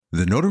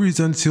The Notaries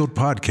Unsealed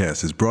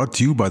podcast is brought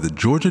to you by the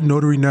Georgia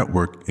Notary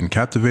Network and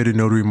Captivated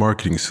Notary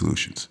Marketing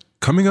Solutions.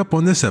 Coming up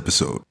on this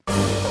episode.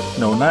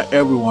 No, not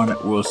everyone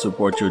will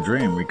support your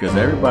dream because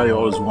everybody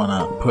always want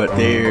to put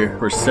their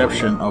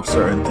perception of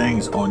certain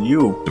things on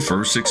you. The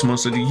first 6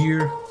 months of the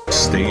year,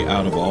 stay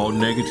out of all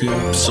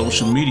negative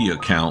social media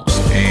accounts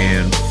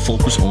and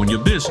focus on your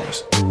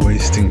business. You're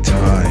wasting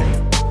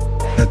time.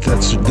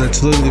 That's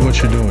literally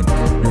what you're doing.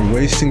 You're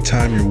wasting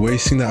time. You're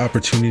wasting the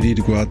opportunity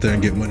to go out there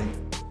and get money.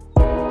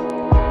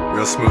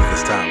 Real smooth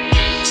this time.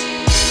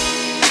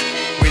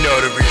 We know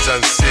the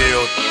reason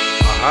sealed.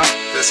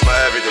 This my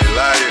everyday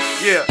life.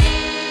 Yeah.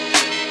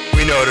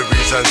 We know the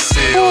reason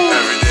sealed.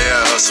 Every day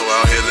I hustle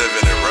out here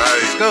living it right.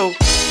 Let's go.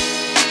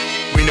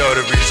 We know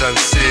the reason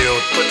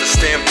sealed. Put the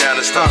stamp down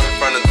and stop in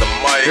front of the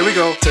mic. Here we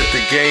go. Took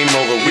the game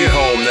over. We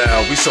home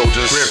now. We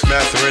soldiers. Griff,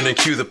 Matherin, and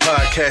cue the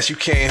podcast. You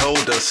can't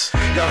hold us.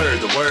 Y'all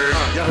heard the word.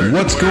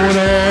 What's going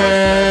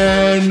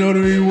on,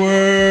 Notary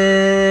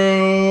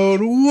World?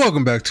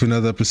 Welcome back to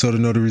another episode of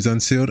Notaries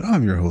Unsealed.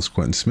 I'm your host,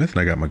 Quentin Smith, and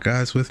I got my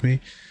guys with me.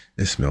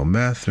 Ismail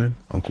Matherin,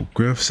 Uncle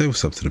Griff. Say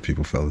what's up to the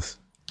people, fellas.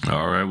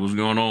 All right, what's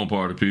going on,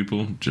 party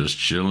people? Just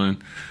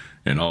chilling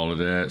and all of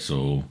that.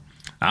 So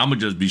I'm going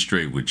to just be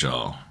straight with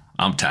y'all.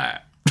 I'm tired.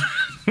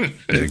 Yeah,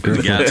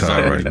 Griff looks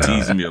tired right now.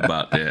 Teasing me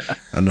about that.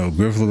 I know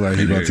Griff look like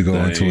he's about to go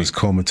into his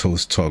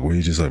comatose talk where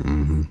he's just like,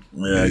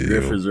 Yeah,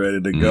 Griff is ready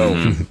to go.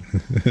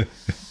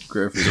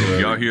 Griff is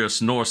ready. Y'all hear a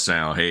snore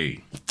sound, hey.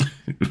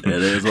 It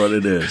is what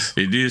it is.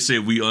 It did say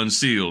we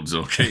unsealed,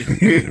 okay?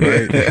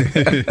 right?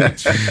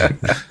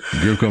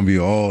 Griff gonna be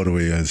all the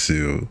way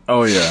unsealed.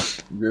 Oh yeah,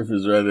 Griff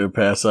is ready to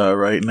pass out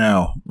right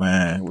now,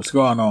 man. What's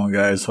going on,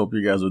 guys? Hope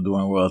you guys are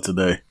doing well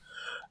today.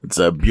 It's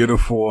a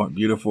beautiful,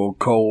 beautiful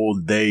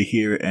cold day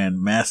here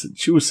in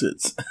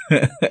Massachusetts.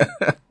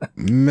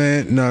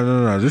 Man,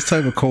 no. This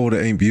type of cold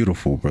ain't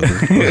beautiful, brother.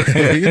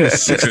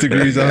 It's 6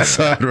 degrees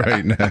outside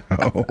right now.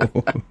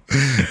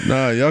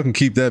 Nah, y'all can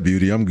keep that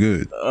beauty. I'm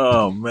good.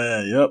 Oh,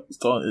 man. Yep.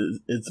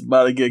 It's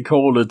about to get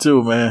colder,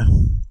 too,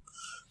 man.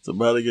 It's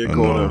about to get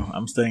colder.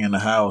 I'm staying in the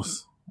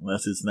house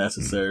unless it's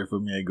necessary for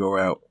me to go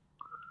out.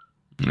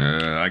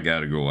 I got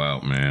to go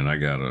out, man. I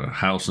got a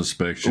house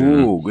inspection.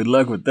 Ooh, good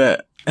luck with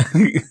that.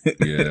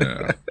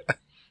 Yeah.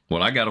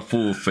 Well, I got a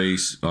full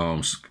face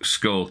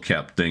skull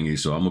cap thingy,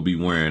 so I'm going to be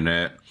wearing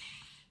that.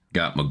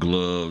 Got my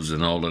gloves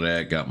and all of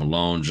that. Got my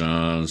long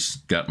johns.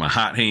 Got my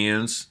hot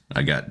hands.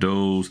 I got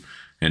those.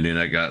 And then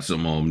I got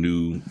some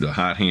the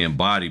hot hand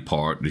body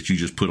part that you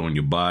just put on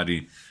your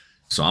body.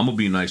 So I'm going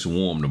to be nice and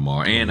warm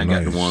tomorrow. And I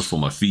got the ones for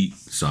my feet,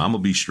 so I'm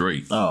going to be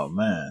straight. Oh,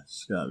 man.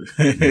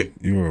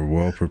 You are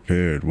well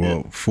prepared.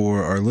 Well,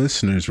 for our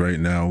listeners right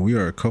now, we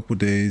are a couple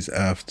days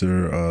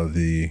after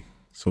the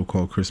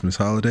so-called Christmas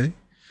holiday.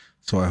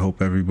 So I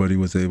hope everybody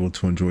was able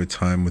to enjoy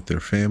time with their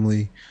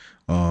family.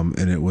 And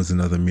it was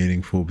another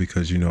meaningful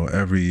because,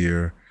 every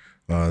year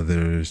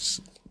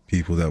there's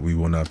people that we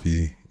will not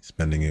be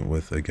spending it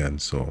with again.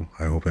 So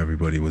I hope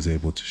everybody was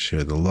able to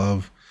share the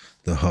love,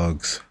 the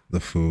hugs, the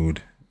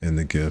food, and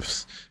the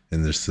gifts,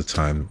 and just the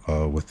time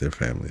with their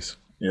families.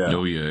 Yeah.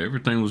 Oh, yeah.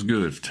 Everything was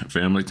good.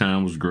 Family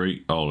time was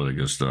great. All of that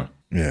good stuff.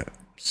 Yeah.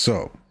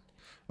 So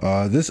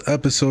this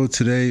episode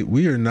today,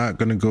 we are not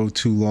going to go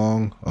too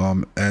long.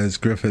 As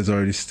Griff has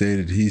already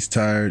stated, he's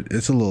tired.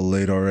 It's a little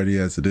late already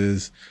as it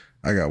is.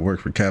 I got work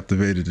for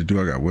Captivated to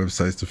do. I got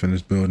websites to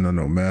finish building. I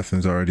know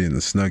Matherin's already in the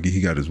Snuggie. He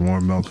got his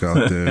warm milk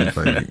out there.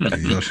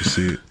 Y'all should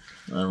see it.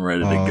 I'm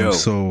ready to go.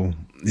 So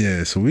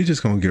we're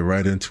just going to get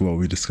right into what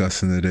we're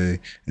discussing today.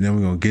 And then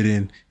we're going to get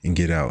in and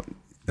get out.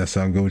 That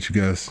sound good with you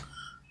guys?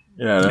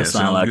 Yeah, that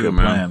sounds like a plan,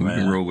 man. We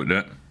can roll with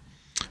that.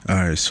 All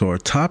right, so our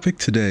topic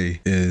today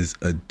is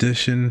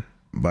addition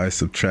by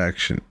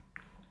subtraction.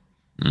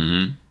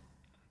 Mm-hmm.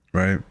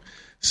 Right?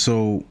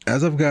 So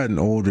as I've gotten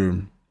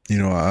older,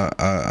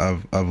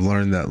 I've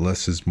learned that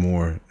less is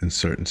more in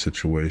certain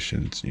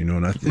situations,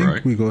 and I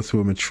think we go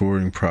through a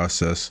maturing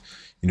process,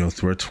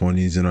 through our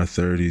 20s and our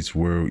 30s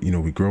where,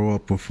 we grow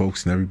up with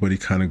folks and everybody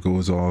kind of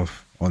goes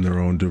off on their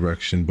own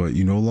direction, but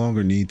you no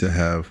longer need to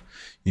have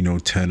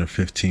 10 or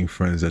 15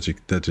 friends that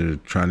you're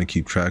trying to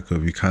keep track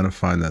of. You kind of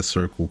find that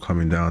circle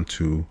coming down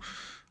to,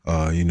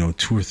 2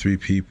 or 3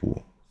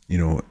 people,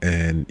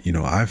 and,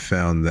 I've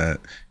found that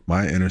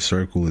my inner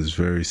circle is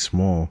very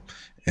small,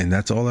 and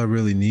that's all I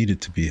really needed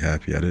to be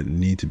happy. I didn't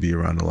need to be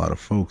around a lot of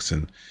folks.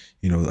 And,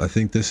 I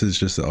think this is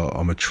just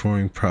a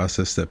maturing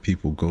process that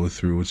people go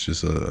through. It's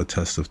just a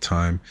test of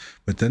time,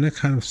 but then it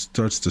kind of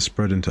starts to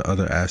spread into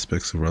other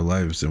aspects of our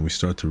lives. And we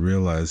start to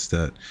realize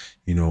that,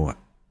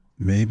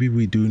 maybe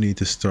we do need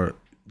to start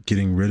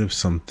getting rid of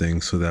some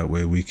things so that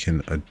way we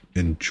can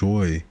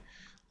enjoy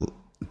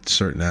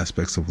certain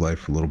aspects of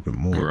life a little bit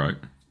more. Right.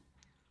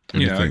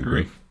 Yeah, I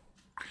agree.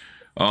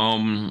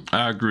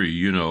 I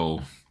agree.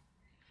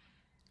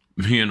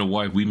 Me and the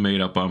wife, we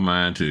made up our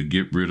mind to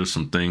get rid of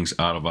some things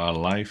out of our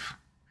life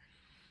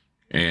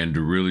and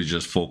to really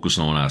just focus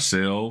on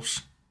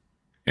ourselves.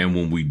 And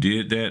when we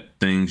did that,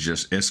 things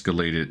just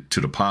escalated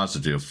to the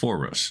positive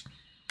for us.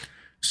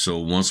 So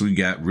once we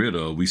got rid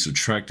of, we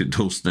subtracted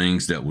those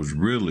things that was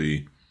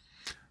really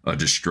a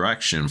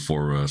distraction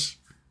for us,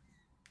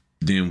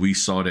 then we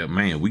saw that,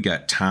 man, we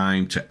got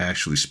time to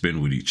actually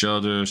spend with each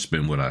other,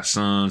 spend with our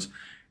sons,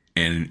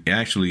 and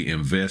actually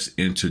invest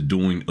into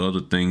doing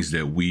other things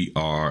that we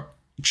are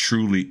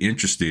truly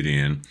interested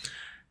in.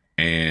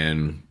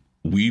 And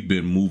we've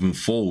been moving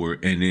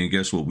forward. And then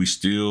guess what? We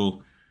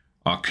still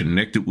are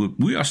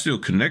still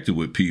connected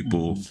with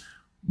people,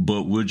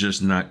 but we're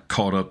just not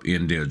caught up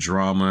in their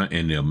drama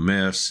and their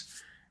mess.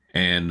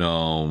 And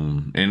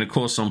of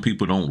course, some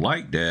people don't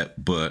like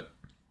that, but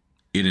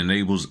it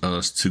enables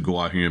us to go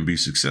out here and be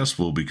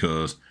successful,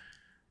 because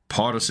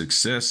part of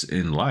success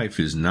in life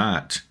is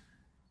not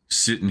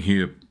sitting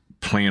here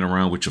playing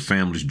around with your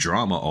family's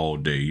drama all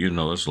day.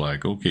 It's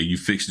like, okay, you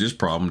fix this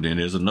problem, then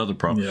there's another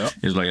problem. Yep.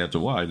 It's like, after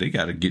a while, they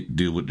got to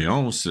deal with their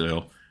own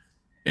self,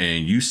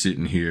 and you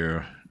sitting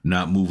here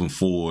not moving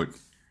forward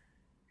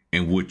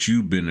in what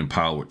you've been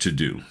empowered to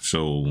do.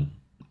 So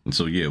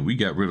yeah, we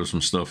got rid of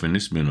some stuff, and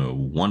it's been a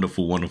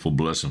wonderful, wonderful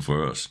blessing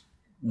for us.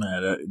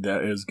 Man,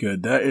 that is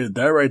good.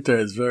 That right there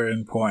is very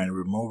important.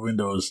 Removing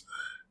those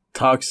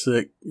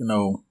toxic,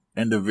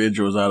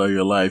 individuals out of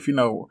your life.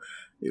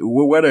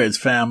 Whether it's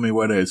family,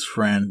 whether it's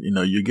friend,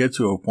 you get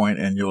to a point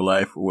in your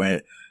life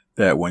when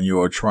you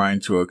are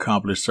trying to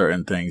accomplish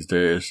certain things,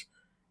 there's,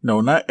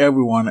 not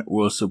everyone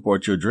will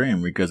support your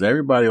dream, because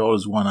everybody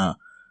always want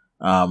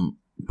to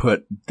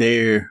put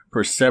their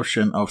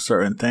perception of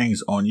certain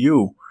things on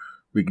you,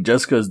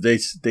 just because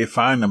they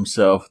find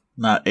themselves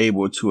not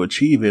able to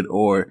achieve it,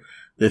 or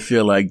they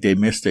feel like they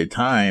missed their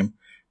time.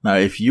 Now,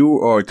 if you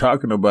are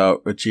talking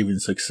about achieving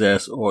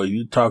success, or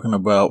you talking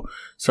about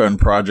certain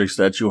projects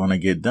that you want to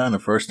get done, the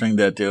first thing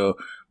that they'll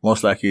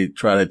most likely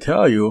try to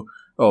tell you,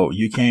 oh,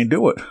 you can't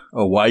do it.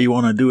 Or why you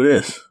want to do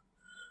this?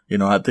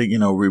 I think,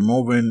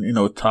 removing,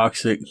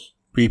 toxic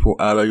people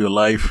out of your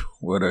life,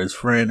 whether it's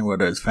friend,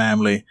 whether it's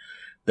family,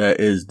 that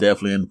is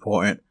definitely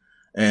important.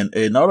 And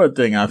another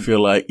thing I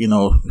feel like,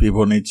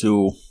 people need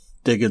to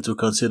take into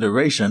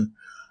consideration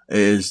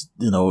is,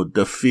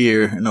 the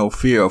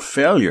fear of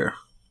failure,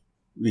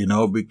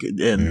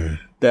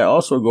 that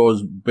also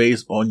goes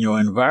based on your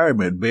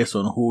environment, based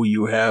on who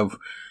you have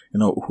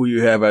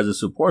as a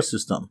support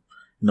system.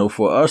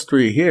 For us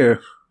three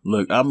here,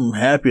 look, I'm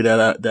happy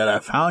that I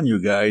found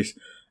you guys,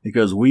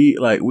 because we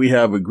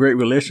have a great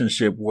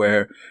relationship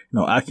where,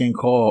 I can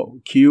call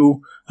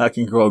Q, I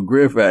can call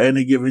Griff at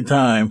any given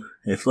time.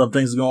 If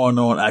something's going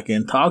on, I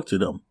can talk to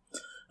them.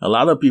 A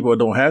lot of people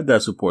don't have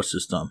that support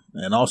system.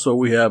 And also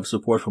we have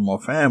support from our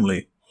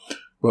family.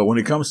 But when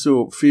it comes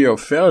to fear of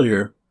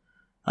failure,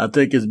 I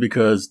think it's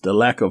because the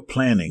lack of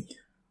planning.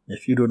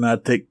 If you do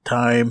not take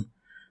time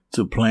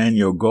to plan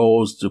your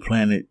goals, to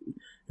plan it,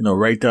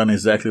 write down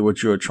exactly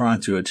what you're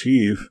trying to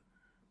achieve,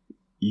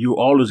 you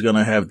always going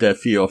to have that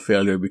fear of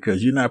failure,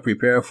 because you're not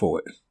prepared for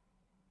it.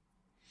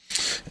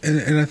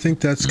 And I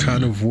think that's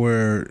kind of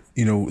where,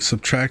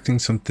 subtracting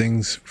some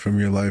things from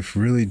your life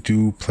really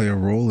do play a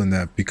role in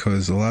that,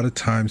 because a lot of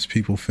times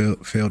people fail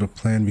to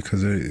plan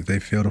because they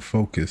fail to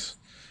focus.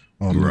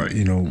 Right.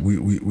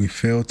 We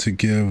fail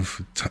to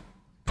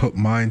put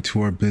mind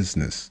to our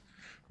business.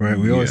 Right.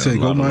 We always say,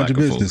 go mind your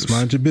business,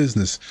 mind your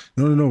business.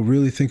 No.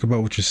 Really think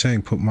about what you're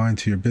saying. Put mind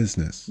to your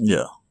business.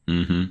 Yeah.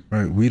 Mm-hmm.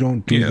 Right. We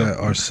don't do that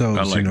ourselves.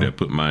 I like that.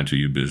 Put mind to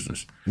your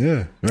business.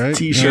 Yeah. Right.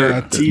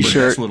 T-shirt.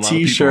 T-shirt.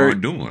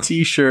 T-shirt.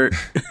 T-shirt.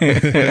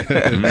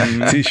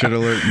 T-shirt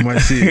alert. You might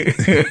see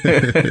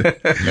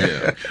it.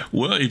 Yeah.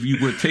 Well, if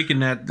you were taking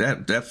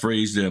that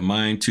phrase there,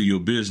 mind to your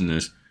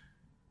business,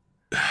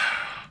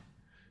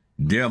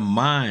 their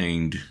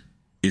mind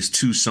is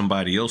to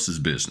somebody else's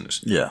business.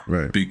 Yeah.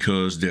 Right.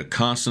 Because they're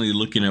constantly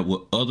looking at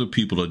what other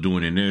people are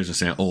doing in theirs and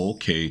saying, oh,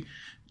 okay,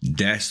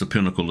 that's the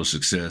pinnacle of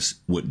success.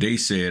 What they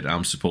said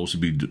I'm supposed to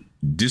be,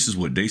 this is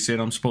what they said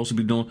I'm supposed to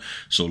be doing.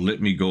 So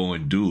let me go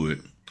and do it.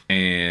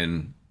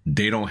 And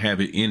they don't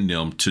have it in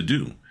them to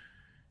do.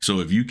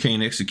 So if you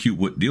can't execute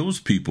what those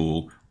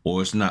people,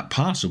 or it's not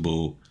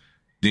possible,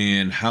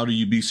 then how do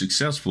you be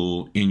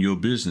successful in your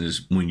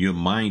business when you're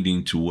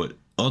minding to what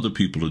other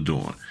people are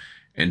doing?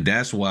 And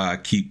that's why I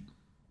keep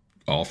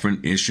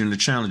issuing the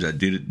challenge. I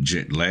did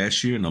it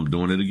last year, and I'm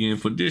doing it again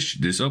for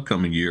this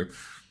upcoming year.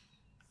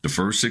 The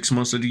first 6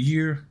 months of the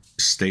year,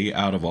 stay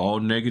out of all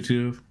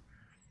negative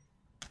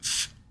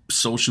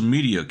social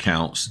media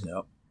accounts.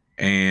 Yep.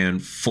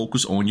 And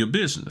focus on your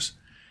business.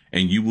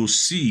 And you will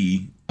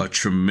see a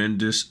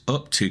tremendous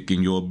uptick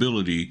in your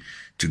ability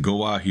to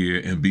go out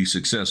here and be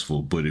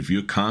successful. But if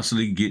you're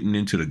constantly getting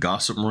into the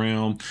gossip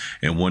realm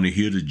and want to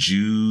hear the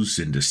juice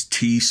and this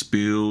tea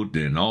spilled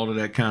and all of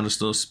that kind of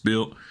stuff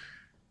spilled,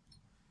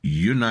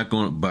 you're not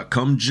going to, but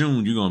come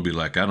June, you're going to be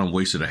like, I done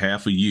wasted a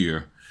half a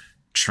year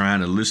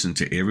trying to listen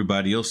to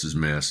everybody else's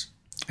mess,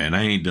 and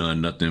I ain't done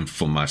nothing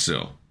for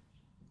myself.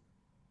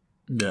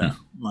 Yeah,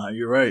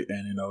 you're right.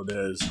 And,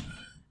 there's,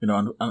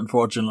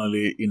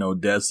 unfortunately,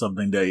 that's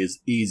something that is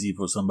easy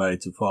for somebody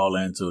to fall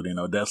into.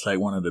 That's like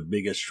one of the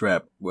biggest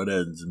traps,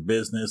 whether it's in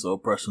business or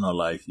personal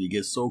life. You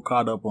get so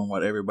caught up on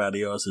what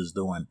everybody else is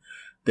doing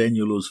then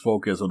you lose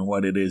focus on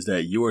what it is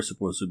that you're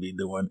supposed to be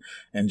doing.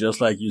 And just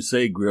like you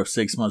say, Griff,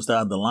 6 months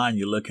down the line,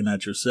 you're looking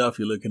at yourself,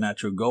 you're looking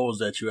at your goals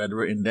that you had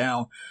written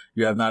down.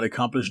 You have not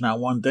accomplished not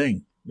one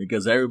thing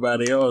because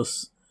everybody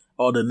else,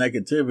 all the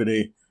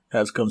negativity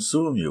has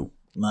consumed you.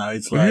 Now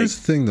it's like. Here's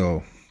the thing,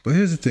 though. But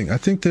here's the thing. I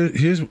think that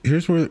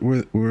here's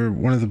where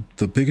one of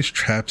the biggest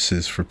traps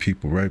is for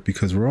people, right?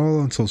 Because we're all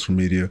on social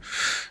media.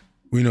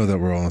 We know that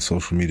we're all on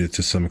social media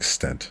to some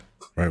extent,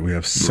 right? We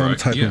have some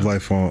type of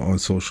life on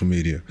social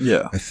media.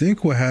 Yeah. I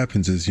think what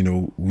happens is,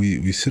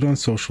 we sit on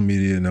social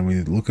media and then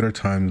we look at our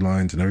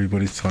timelines and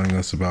everybody's telling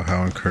us about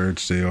how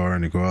encouraged they are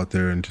and they go out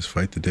there and just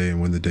fight the day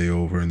and win the day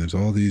over. And there's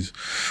all these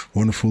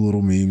wonderful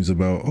little memes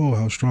about, oh,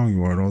 how strong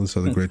you are and all this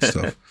other great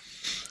stuff.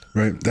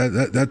 Right.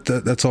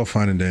 That's all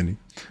fine and dandy.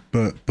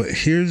 But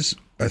here's,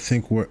 I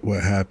think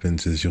what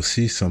happens is you'll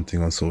see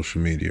something on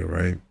social media,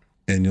 right?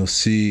 And you'll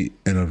see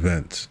an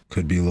event,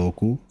 could be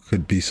local,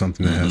 could be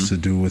something that has to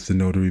do with the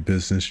notary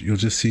business. You'll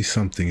just see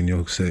something and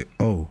you'll say,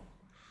 oh,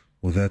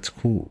 well, that's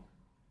cool.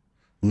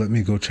 Let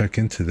me go check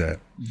into that.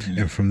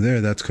 And from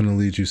there, that's going to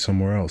lead you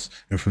somewhere else.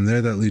 And from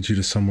there, that leads you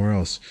to somewhere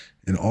else.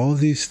 And all of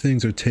these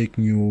things are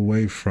taking you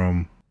away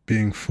from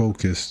being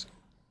focused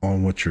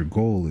on what your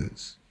goal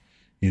is.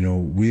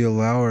 We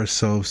allow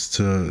ourselves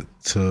to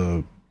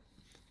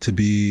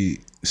be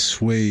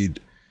swayed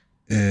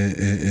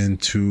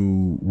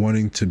into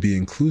wanting to be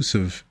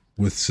inclusive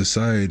with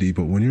society.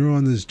 But when you're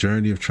on this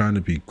journey of trying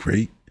to be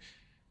great,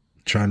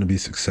 trying to be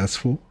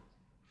successful,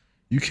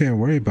 you can't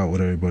worry about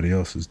what everybody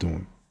else is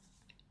doing.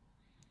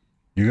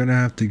 You're going to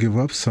have to give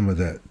up some of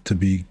that to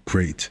be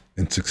great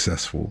and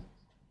successful.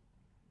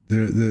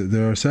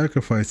 There are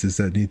sacrifices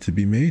that need to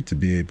be made to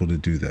be able to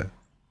do that.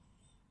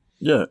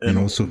 Yeah, and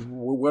also,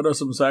 what are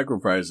some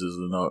sacrifices?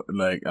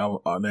 Like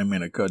I didn't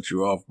mean to cut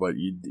you off, but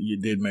you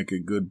did make a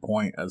good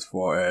point as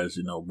far as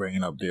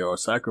bringing up there are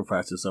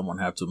sacrifices someone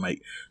have to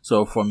make.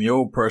 So, from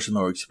your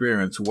personal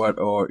experience, what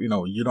are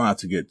you don't have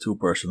to get too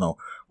personal.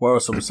 What are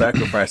some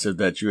sacrifices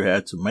that you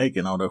had to make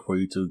in order for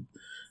you to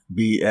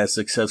be as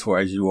successful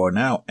as you are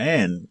now?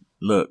 And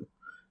look,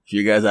 if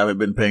you guys haven't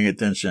been paying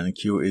attention,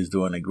 Q is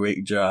doing a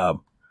great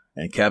job,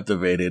 and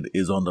Captivated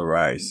is on the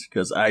rise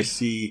because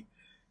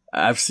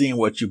I've seen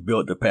what you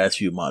built the past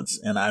few months,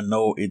 and I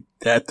know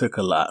that took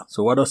a lot.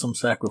 So what are some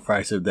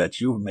sacrifices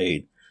that you've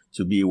made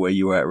to be where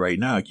you're at right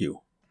now,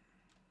 Q?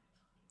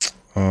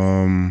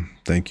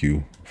 Thank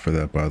you for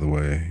that, by the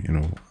way.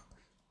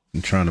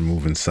 I'm trying to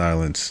move in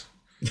silence.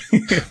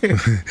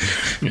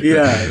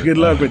 Yeah, good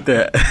luck with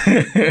that.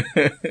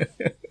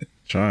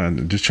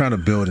 Just trying to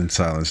build in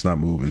silence, not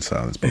move in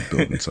silence, but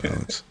build in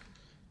silence.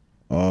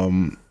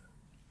 Some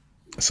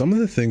of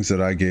the things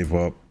that I gave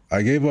up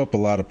a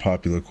lot of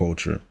popular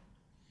culture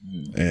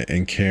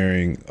and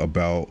caring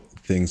about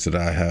things that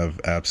I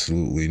have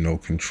absolutely no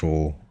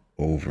control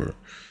over.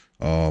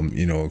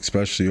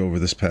 Especially over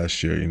this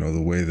past year,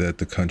 the way that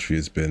the country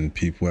has been,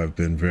 people have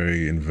been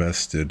very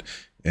invested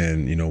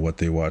in, what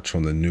they watch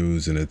on the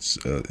news, and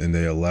and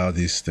they allow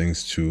these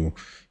things to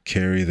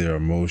carry their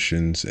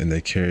emotions, and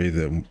they carry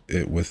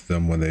it with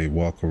them when they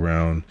walk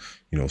around,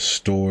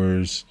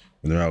 stores,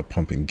 when they're out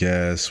pumping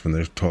gas, when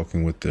they're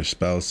talking with their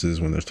spouses,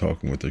 when they're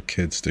talking with their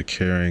kids. They're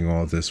carrying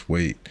all this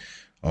weight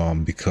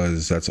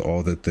because that's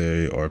all that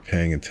they are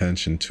paying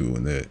attention to,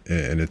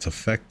 and it's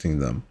affecting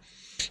them.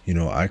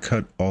 I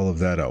cut all of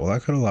that out. Well, I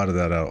cut a lot of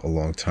that out a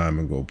long time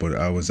ago, but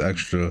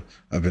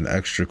I've been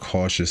extra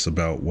cautious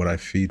about what I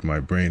feed my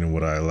brain and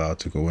what I allow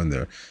to go in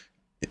there.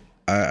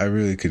 I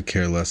really could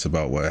care less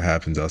about what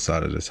happens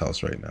outside of this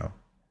house right now.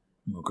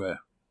 Okay.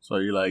 So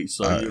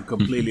you're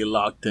completely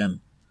locked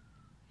in.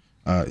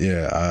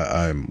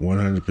 I'm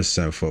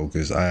 100%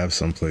 focused. I have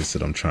some place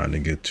that I'm trying to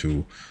get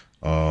to.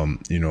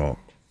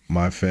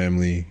 My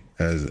family,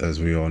 as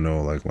we all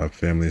know, like my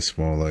family is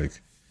small,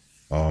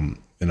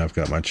 and I've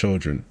got my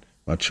children.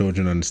 My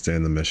children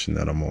understand the mission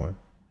that I'm on.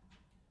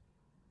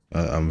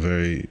 I'm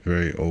very,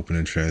 very open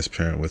and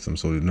transparent with them.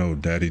 So no,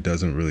 Daddy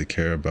doesn't really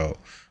care about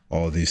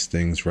all these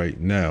things right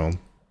now.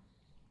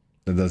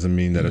 That doesn't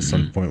mean that at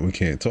some point we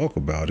can't talk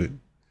about it.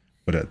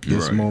 But at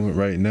this moment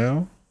right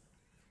now,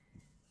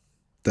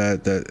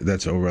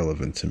 that's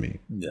irrelevant to me.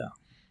 Yeah.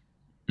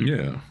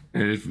 Yeah.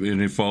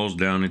 And it falls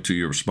down into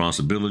your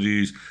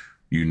responsibilities.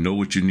 You know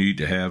what you need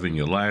to have in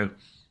your life.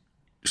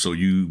 So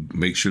you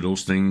make sure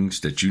those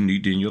things that you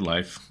need in your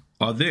life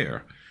are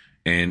there.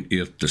 And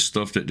if the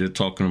stuff that they're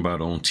talking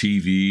about on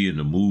TV and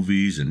the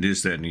movies and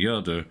this, that, and the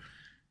other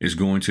is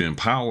going to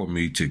empower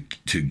me to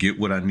get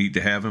what I need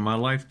to have in my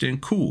life, then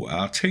cool,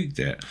 I'll take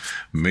that.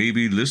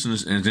 Maybe listen,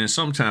 and then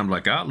sometimes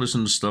I'll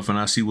listen to stuff and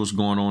I see what's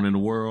going on in the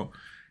world,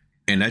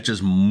 and that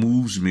just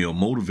moves me or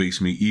motivates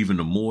me even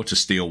more to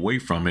stay away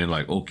from it.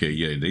 Okay,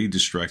 yeah, they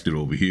distracted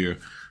over here.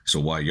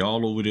 So while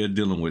y'all over there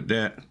dealing with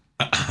that,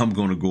 I'm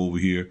going to go over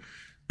here,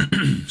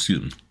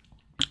 excuse me,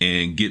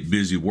 and get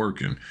busy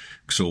working.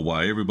 So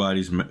while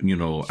everybody's, I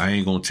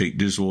ain't going to take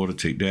this order,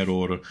 take that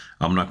order.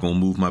 I'm not going to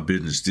move my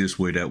business this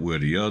way, that way, or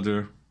the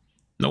other.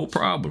 No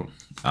problem.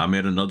 I'm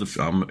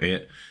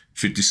at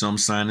 50 some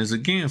signings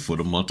again for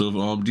the month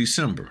of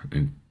December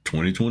in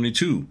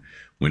 2022,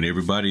 when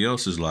everybody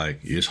else is like,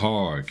 it's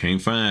hard,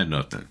 can't find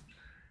nothing.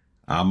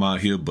 I'm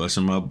out here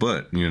busting my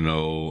butt, you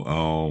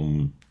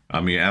know.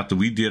 I mean, after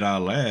we did our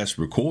last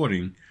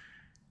recording,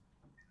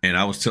 and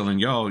I was telling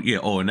y'all,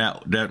 and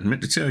that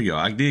meant to tell y'all,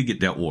 I did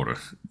get that order.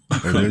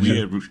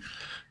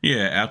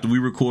 After we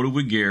recorded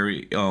with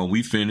Gary,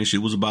 we finished. It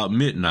was about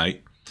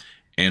midnight,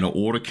 and an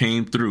order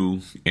came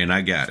through, and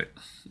I got it.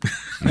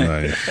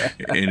 Right.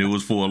 And it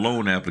was for a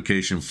loan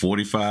application,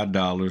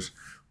 $45.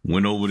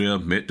 Went over there,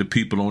 met the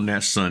people on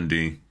that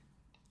Sunday.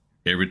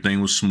 Everything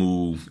was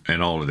smooth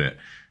and all of that.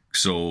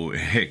 So,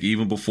 heck,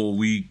 even before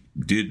we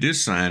did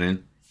this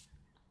signing,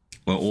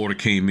 an order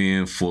came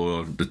in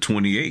for the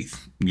 28th,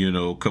 you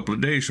know, a couple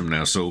of days from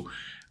now. So,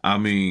 I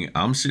mean,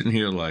 I'm sitting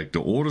here like the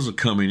orders are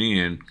coming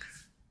in.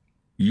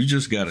 You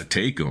just got to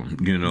take them,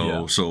 you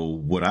know. Yeah. So,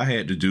 what I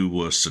had to do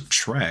was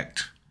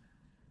subtract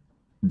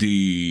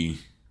the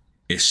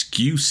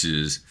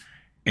excuses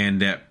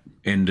and I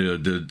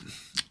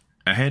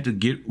had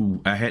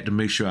to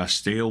make sure I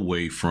stay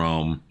away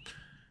from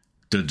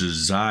the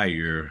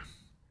desire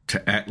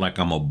to act like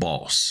I'm a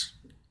boss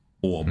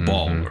or a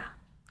baller.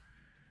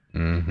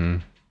 Mm-hmm.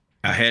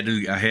 I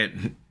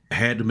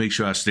had to make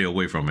sure I stay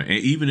away from it. And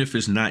even if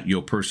it's not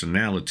your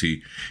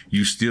personality,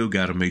 you still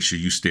got to make sure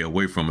you stay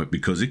away from it,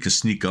 because it can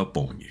sneak up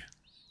on you.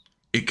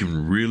 It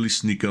can really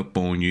sneak up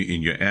on you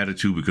in your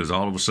attitude, because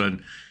all of a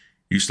sudden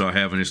you start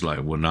having this like,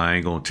 well, no, I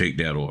ain't going to take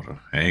that order.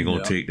 I ain't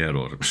going to take that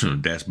order.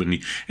 That's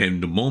beneath.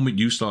 And the moment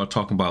you start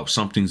talking about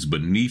something's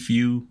beneath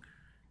you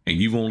and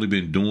you've only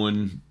been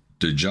doing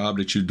the job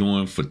that you're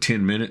doing for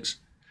 10 minutes,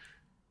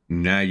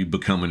 now you're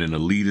becoming an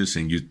elitist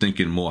and you're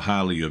thinking more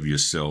highly of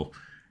yourself.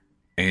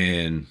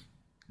 And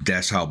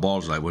that's how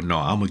ballers like, well, no,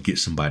 I'm going to get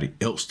somebody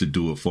else to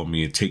do it for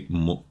me and take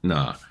more.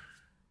 Nah,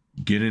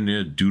 get in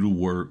there, do the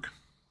work,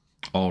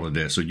 all of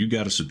that. So you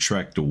got to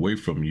subtract away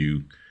from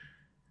you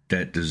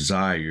that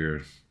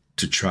desire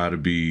to try to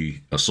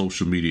be a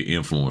social media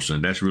influencer.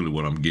 And that's really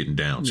what I'm getting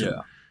down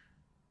to.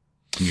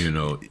 Yeah. You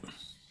know.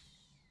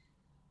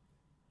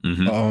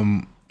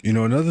 Mm-hmm. You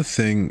know, another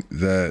thing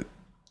that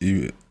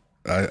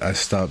I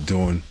stopped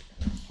doing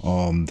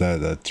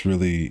that's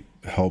really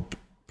helped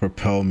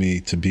propel me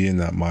to be in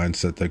that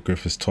mindset that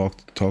Griff is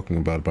talking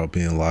about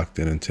being locked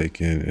in and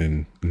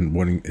taken and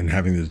wanting and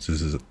having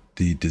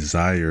the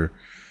desire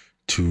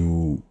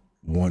to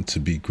want to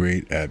be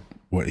great at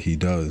what he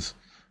does.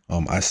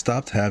 I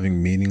stopped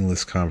having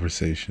meaningless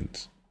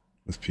conversations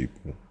with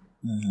people.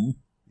 Mm-hmm.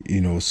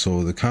 You know,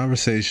 so the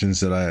conversations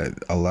that I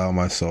allow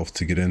myself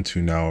to get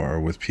into now are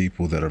with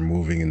people that are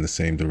moving in the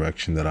same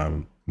direction that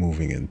I'm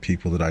moving in,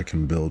 people that I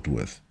can build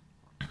with.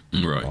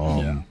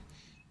 Right.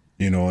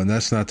 You know, and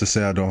that's not to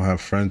say I don't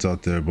have friends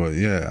out there, but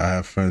yeah, I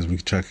have friends. We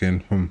check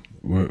in.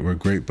 We're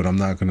great, but I'm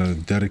not going to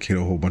dedicate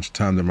a whole bunch of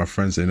time. They're my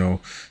friends. They know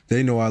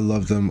I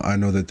love them. I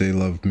know that they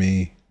love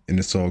me, and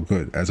it's all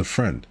good as a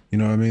friend. You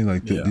know what I mean?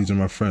 Like these are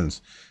my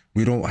friends.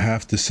 We don't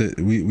have to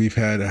sit. We've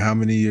had how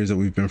many years that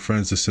we've been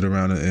friends to sit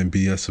around and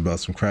BS about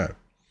some crap.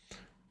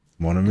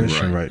 I'm on a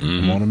mission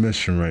I'm on a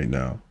mission right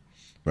now.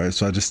 Right.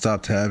 So I just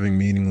stopped having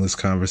meaningless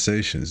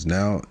conversations.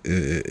 Now,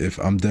 if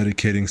I'm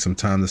dedicating some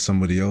time to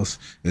somebody else,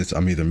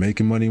 I'm either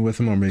making money with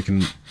them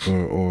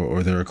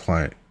or they're a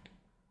client.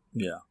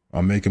 Yeah.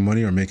 I'm making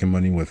money or making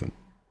money with them.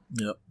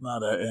 Yep.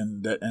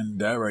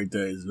 That right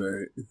there is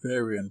very,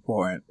 very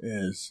important.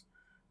 Is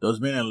those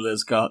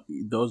meaningless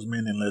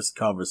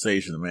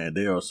conversations, man,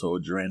 they are so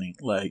draining.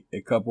 Like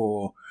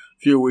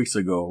few weeks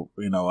ago,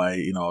 I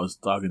was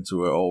talking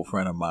to an old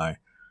friend of mine,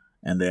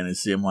 and then it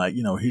seemed like,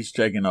 he's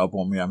checking up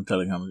on me. I'm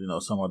telling him,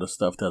 some of the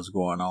stuff that's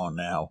going on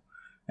now.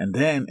 And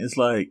then it's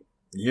like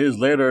years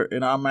later,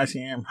 I'm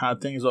asking him how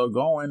things are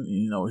going.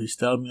 He's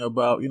telling me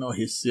about,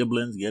 his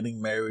siblings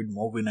getting married,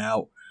 moving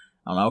out.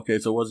 I'm like, okay,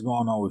 so what's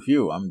going on with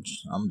you? I'm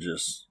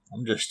just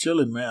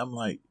chilling, man. I'm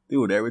like,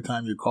 dude, every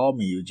time you call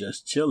me, you're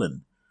just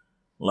chilling.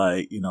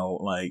 Like,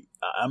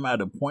 I'm at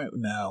a point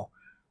now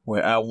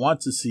where I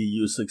want to see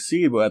you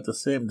succeed, but at the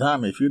same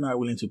time, if you're not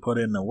willing to put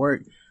in the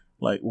work,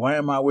 like, why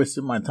am I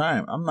wasting my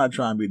time? I'm not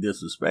trying to be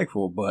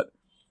disrespectful, but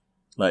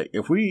like,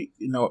 if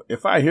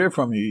I hear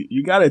from you,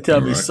 you got to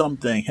tell me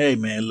something. Hey,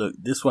 man, look,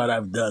 this is what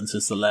I've done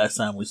since the last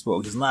time we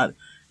spoke. It's not,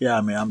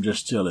 man, I'm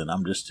just chilling.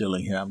 I'm just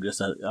chilling here. I'm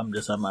just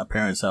at my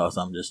parents' house.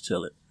 I'm just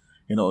chilling.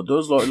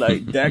 Those are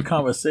like, that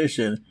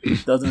conversation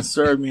doesn't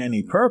serve me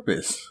any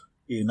purpose.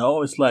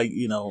 It's like,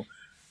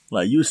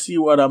 like, you see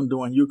what I'm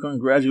doing. You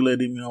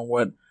congratulating me on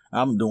what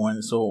I'm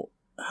doing. So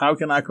how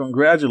can I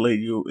congratulate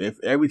you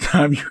if every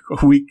time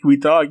we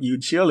talk, you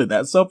chilling?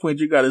 At some point,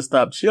 you got to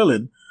stop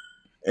chilling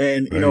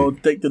and,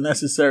 take the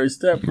necessary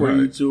step for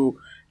you to,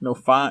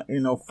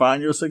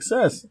 find your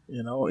success.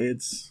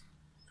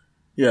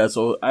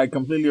 So I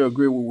completely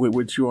agree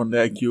with you on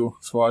that, Q,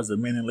 as far as the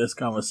meaningless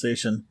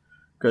conversation,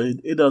 because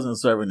it doesn't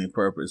serve any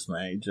purpose,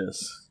 man.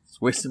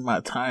 It's wasting my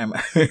time.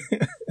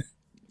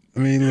 I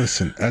mean,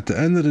 listen, at the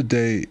end of the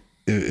day,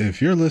 if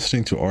you're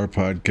listening to our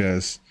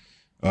podcast,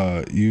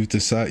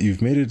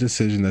 you've made a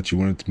decision that you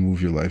wanted to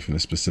move your life in a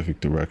specific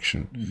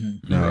direction.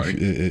 Mm-hmm. Now,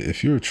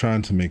 if you're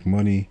trying to make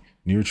money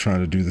and you're trying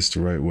to do this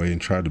the right way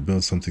and try to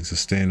build something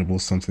sustainable,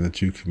 something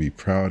that you can be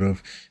proud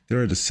of, there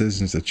are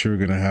decisions that you're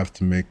going to have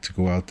to make to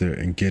go out there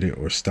and get it,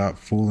 or stop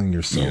fooling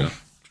yourself. Yeah.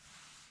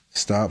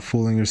 Stop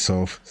fooling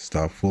yourself.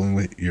 Stop fooling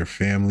with your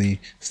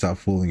family. Stop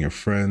fooling your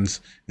friends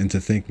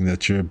into thinking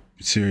that you're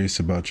serious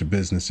about your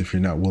business if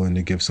you're not willing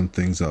to give some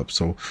things up.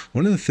 So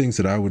one of the things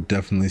that I would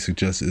definitely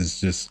suggest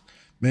is just,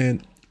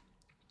 man,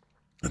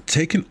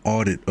 take an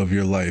audit of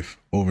your life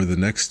over the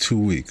next 2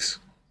 weeks,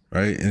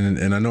 right?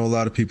 And I know a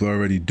lot of people are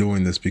already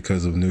doing this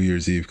because of New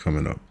Year's Eve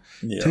coming up.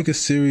 Yeah. Take a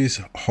serious,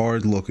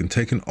 hard look and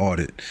take an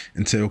audit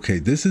and say, okay,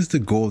 this is the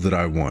goal that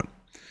I want.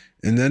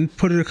 And then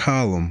put in a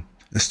column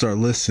and start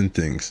listing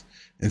things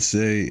and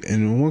say,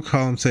 and in one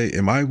column say,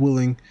 am I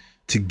willing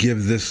to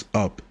give this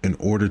up in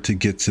order to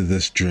get to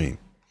this dream?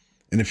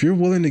 And if you're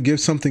willing to give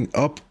something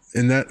up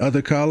in that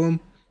other column,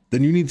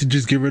 then you need to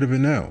just get rid of it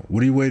now.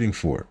 What are you waiting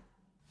for?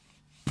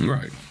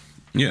 Right.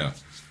 Yeah.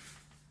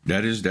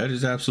 That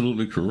is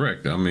absolutely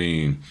correct. I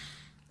mean,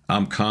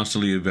 I'm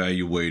constantly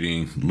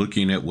evaluating,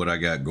 looking at what I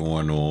got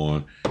going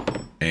on,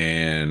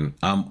 and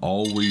I'm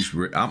always,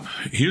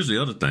 here's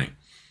the other thing.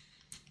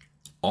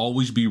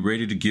 Always be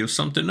ready to give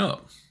something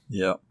up.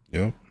 Yeah.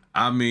 Yep.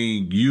 I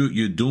mean,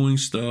 you're doing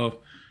stuff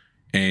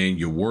and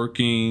you're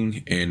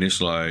working, and it's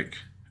like,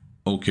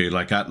 okay,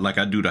 like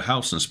I do the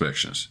house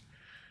inspections.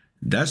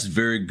 That's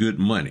very good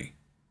money.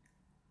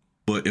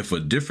 But if a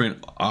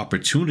different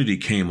opportunity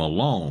came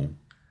along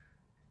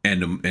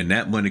and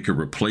that money could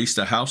replace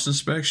the house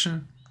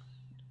inspection,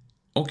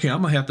 okay, I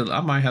might have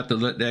to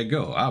let that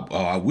go.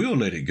 I will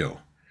let it go.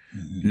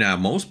 Mm-hmm. Now,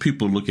 most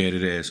people look at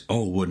it as,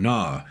 oh, well,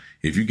 nah,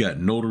 if you got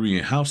notary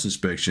and house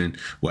inspection,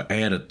 well,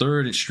 add a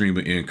third stream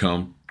of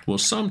income. Well,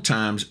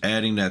 sometimes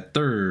adding that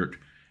third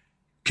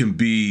can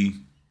be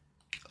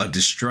a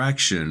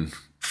distraction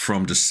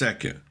from the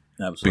second.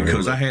 Absolutely.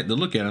 Because I had to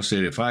look at it and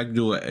said, if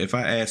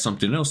I add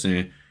something else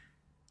in,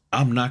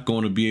 I'm not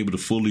going to be able to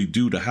fully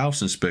do the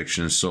house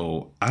inspection.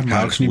 So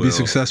how can you be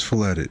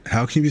successful at it?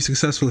 How can you be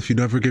successful if you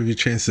never give your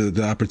chance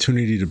the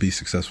opportunity to be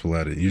successful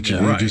at it? You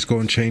just go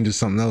and change to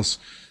something else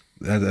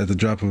at the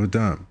drop of a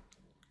dime.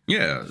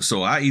 Yeah.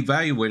 So I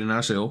evaluated and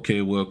I said,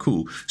 okay, well,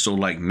 cool. So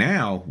like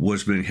now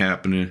what's been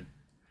happening,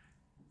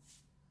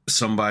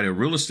 a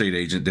real estate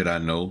agent that I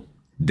know,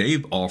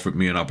 they've offered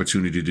me an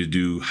opportunity to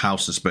do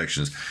house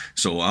inspections.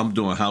 So I'm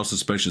doing house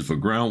inspections for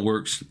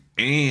Groundworks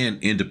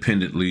and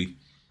independently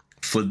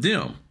for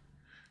them.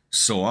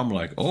 So I'm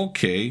like,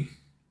 okay,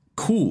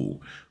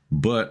 cool.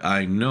 But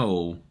I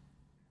know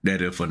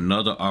that if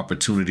another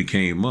opportunity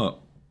came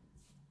up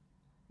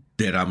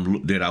that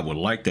I would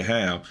like to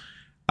have,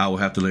 I will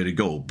have to let it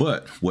go.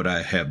 But what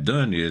I have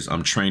done is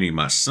I'm training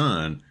my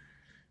son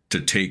to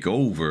take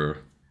over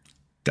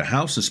the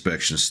house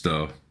inspection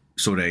stuff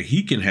so that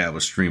he can have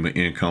a stream of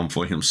income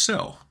for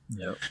himself.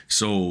 Yep.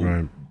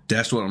 So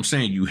That's what I'm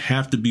saying. You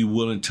have to be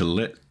willing to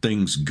let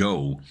things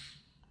go.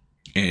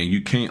 And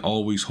you can't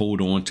always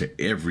hold on to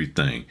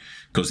everything,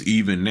 because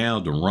even now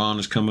the Ron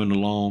is coming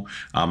along.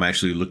 I'm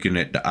actually looking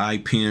at the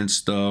iPen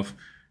stuff,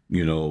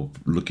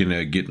 looking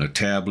at getting a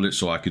tablet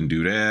so I can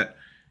do that.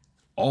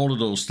 All of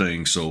those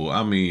things. So,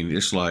 I mean,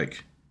 it's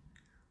like,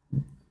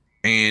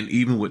 and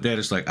even with that,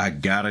 it's like, I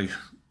gotta,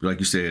 like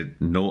you said,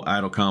 no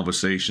idle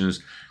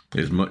conversations.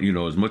 As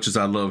much as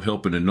I love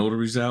helping the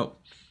notaries out,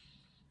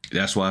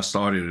 that's why I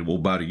started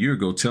about a year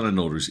ago telling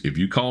notaries, if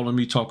you calling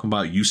me talking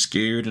about you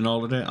scared and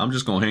all of that, I'm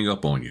just going to hang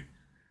up on you.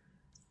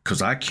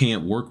 Because I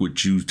can't work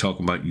with you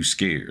talking about you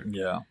scared.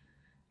 Yeah.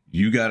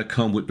 You got to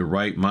come with the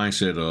right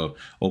mindset of,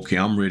 okay,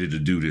 I'm ready to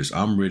do this.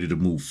 I'm ready to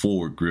move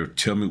forward, Griff.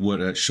 Tell me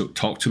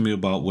talk to me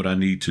about what I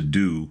need to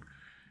do.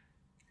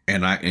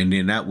 And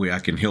then that way I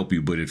can help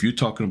you. But if you're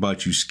talking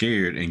about you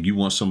scared and you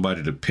want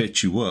somebody to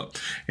pet you up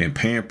and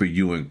pamper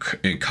you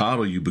and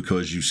coddle you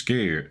because you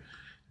scared,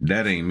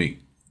 that ain't me.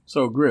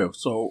 So, Griff,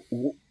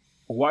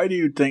 why do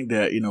you think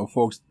that,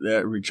 folks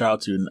that reach out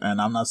to you, and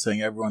I'm not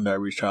saying everyone that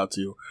reach out to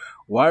you,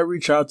 why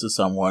reach out to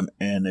someone,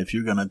 and if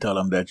you're going to tell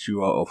them that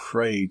you are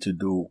afraid to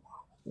do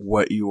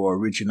what you are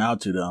reaching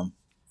out to them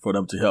for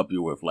them to help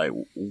you with, like,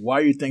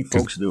 why do you think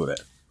folks do that?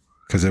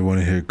 Because they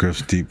want to hear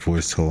Griff's deep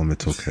voice tell them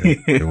it's okay.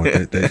 They want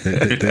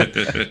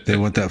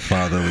that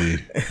fatherly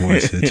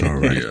voice. It's all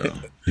right. Yeah.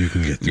 You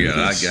can get through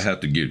this. I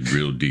have to get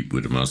real deep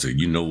with him. I'll say,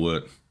 you know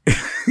what?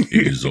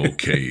 It is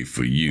okay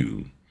for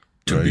you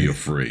to be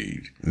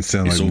afraid. It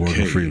sounds like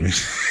Morgan Freeman.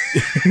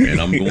 And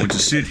I'm going to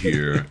sit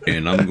here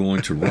and I'm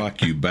going to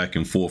rock you back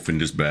and forth in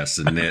this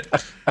bassinet.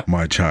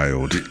 My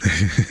child.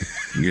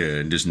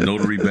 Yeah, this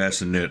notary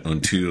bassinet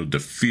until the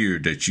fear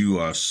that you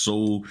are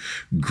so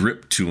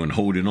gripped to and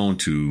holding on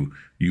to,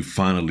 you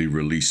finally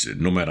release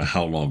it, no matter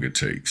how long it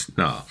takes.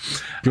 Nah,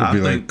 I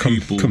think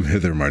come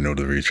hither, my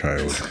notary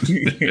child.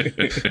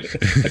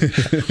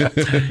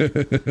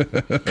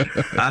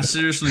 I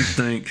seriously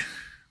think,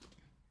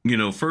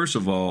 first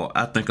of all,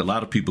 I think a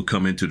lot of people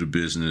come into the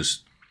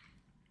business,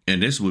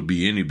 and this would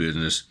be any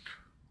business,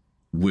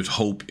 with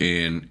hope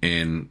and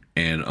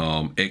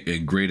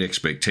great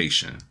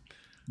expectation.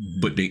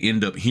 Mm-hmm. But they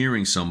end up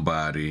hearing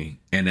somebody,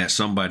 and that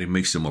somebody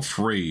makes them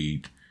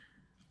afraid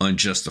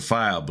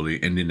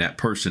unjustifiably, and then that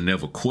person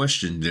never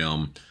questioned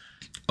them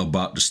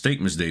about the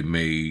statements they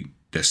made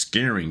that's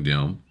scaring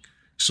them.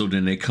 So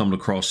then they come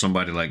across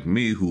somebody like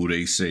me who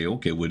they say,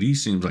 okay, well, he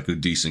seems like a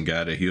decent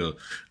guy that he'll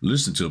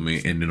listen to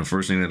me. And then the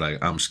first thing they're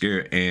like, I'm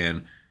scared.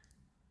 And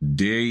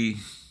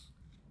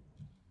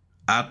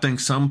I think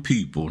some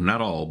people,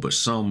 not all, but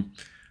some,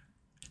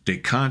 they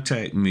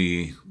contact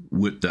me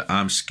with the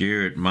I'm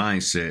scared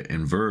mindset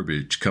and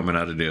verbiage coming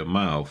out of their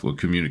mouth or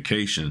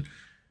communication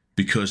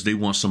because they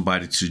want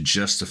somebody to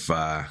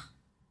justify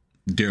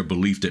their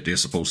belief that they're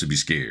supposed to be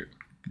scared.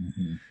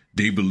 Mm-hmm.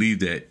 They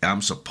believe that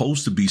I'm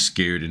supposed to be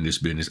scared in this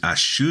business. I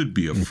should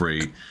be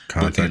afraid.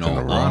 But in all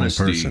the wrong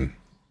honesty, person.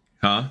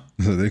 Huh?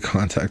 So they're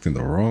contacting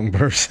the wrong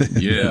person.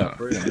 Yeah.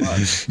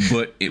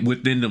 But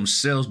within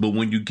themselves, but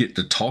when you get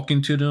to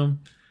talking to them,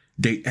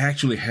 they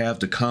actually have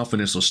the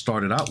confidence or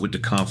started out with the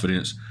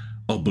confidence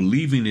of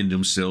believing in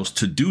themselves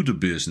to do the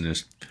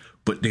business.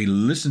 But they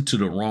listen to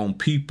the wrong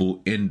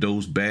people in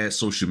those bad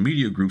social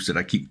media groups that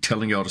I keep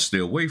telling y'all to stay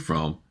away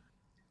from.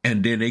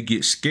 And then they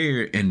get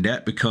scared, and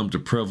that becomes the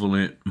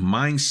prevalent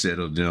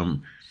mindset of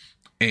them.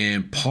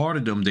 And part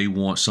of them, they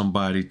want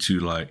somebody to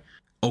like,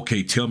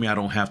 okay, tell me I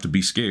don't have to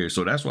be scared.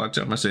 So that's why I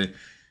tell them, I said,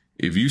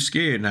 if you're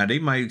scared, now they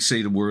might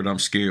say the word I'm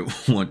scared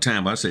one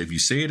time. But I say, if you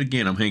say it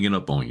again, I'm hanging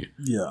up on you.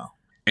 Yeah.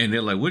 And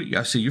they're like, what?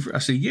 I say, I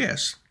say,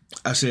 yes.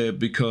 I said,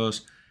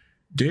 because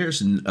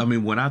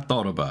when I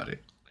thought about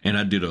it, and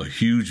I did a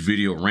huge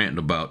video ranting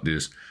about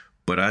this,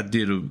 but I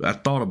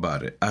thought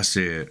about it. I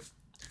said,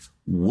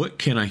 what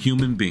can a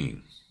human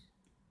being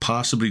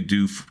possibly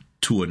do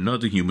to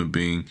another human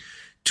being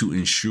to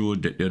ensure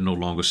that they're no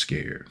longer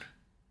scared?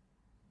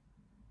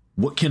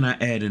 What can I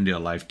add in their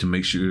life to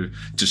make sure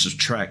to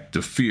subtract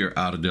the fear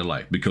out of their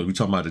life? Because we're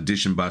talking about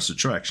addition by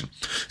subtraction.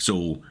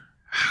 So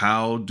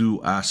how do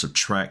I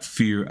subtract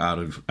fear out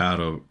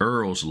of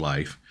Earl's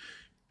life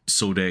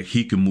so that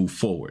he can move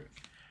forward?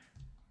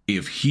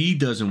 If he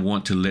doesn't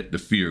want to let the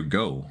fear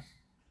go,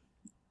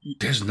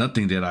 there's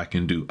nothing that I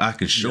can do. I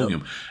can show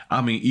him.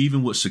 I mean,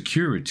 even with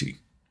security,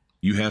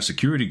 you have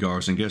security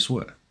guards, and guess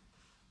what?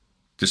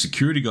 The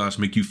security guards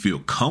make you feel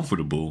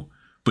comfortable,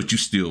 but you're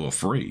still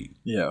afraid.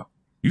 Yeah.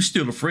 You're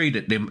still afraid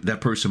that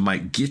that person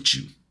might get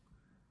you.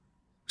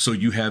 So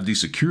you have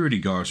these security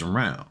guards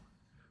around.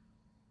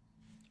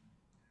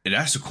 And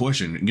that's the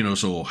question,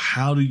 so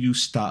how do you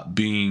stop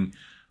being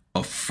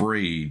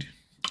afraid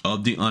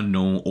of the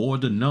unknown or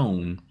the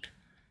known?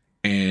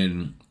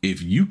 And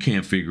if you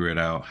can't figure it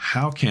out,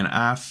 how can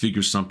I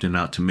figure something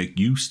out to make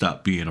you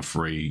stop being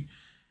afraid?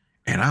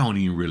 And I don't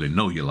even really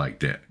know you like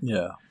that.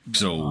 Yeah.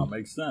 So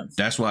makes sense.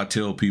 That's why I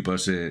tell people, I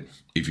said,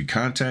 if you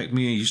contact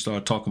me and you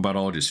start talking about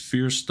all this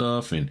fear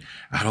stuff and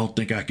I don't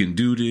think I can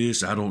do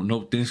this, I don't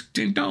know this,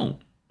 then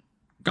don't.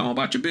 Go on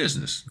about your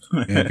business.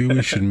 Maybe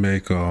we should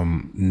make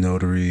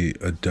Notary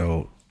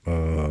adult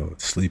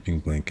sleeping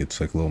blankets,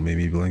 like little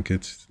mini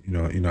blankets. You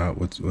know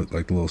what's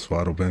like the little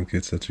swaddle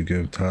blankets that you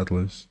give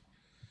toddlers.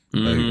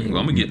 Like, I'm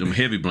gonna get them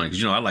heavy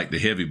blankets. I like the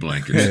heavy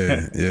blankets.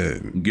 Yeah.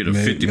 Get a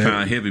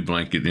 50-pound heavy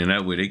blanket, and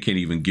that way they can't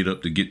even get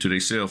up to get to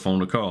their cell phone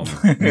to call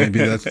me.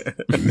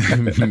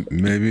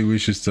 Maybe we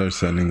should start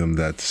sending them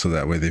that so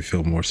that way they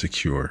feel more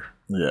secure.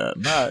 Yeah,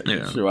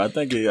 sure. I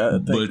think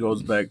it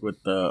goes back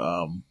with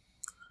the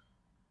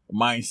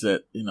mindset.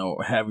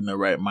 Having the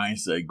right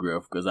mindset,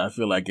 Griff. Because I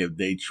feel like if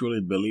they truly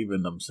believe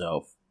in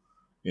themselves,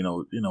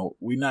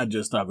 we're not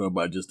just talking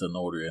about just the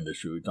notary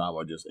industry. We're talking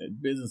about just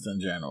business in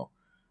general.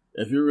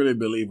 If you really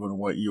believe in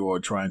what you are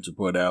trying to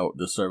put out,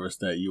 the service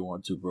that you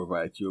want to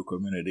provide to your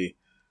community,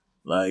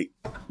 like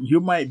you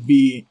might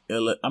be,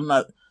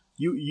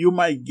 you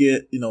might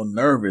get,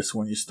 nervous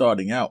when you're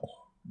starting out,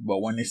 but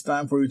when it's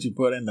time for you to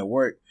put in the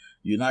work,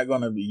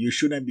 you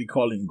shouldn't be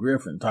calling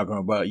Griff and talking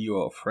about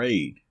you're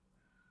afraid.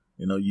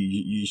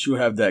 You should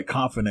have that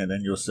confidence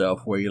in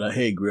yourself where you're like,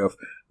 hey, Griff,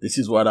 this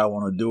is what I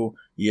want to do.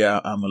 Yeah,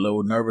 I'm a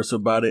little nervous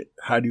about it.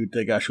 How do you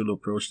think I should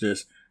approach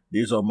this?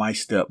 These are my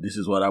steps. This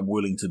is what I'm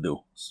willing to do.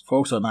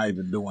 Folks are not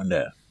even doing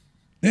that.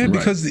 Yeah,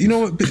 because you know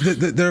what?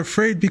 They're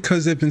afraid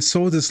because they've been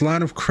sold this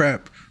line of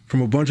crap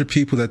from a bunch of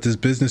people that this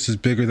business is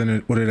bigger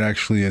than what it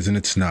actually is, and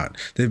it's not.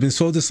 They've been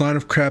sold this line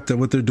of crap that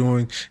what they're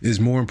doing is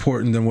more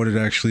important than what it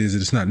actually is.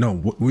 It's not. No,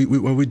 what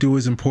we do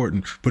is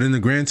important, but in the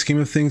grand scheme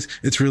of things,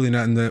 it's really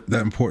not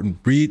that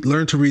important.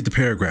 Learn to read the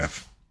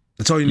paragraph.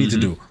 That's all you need to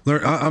do.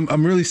 Learn.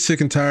 I'm really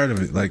sick and tired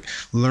of it. Like,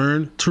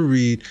 learn to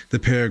read the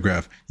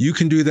paragraph. You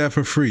can do that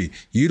for free.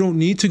 You don't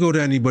need to go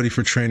to anybody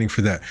for training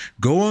for that.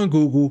 Go on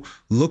Google,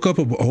 look up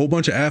a whole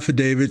bunch of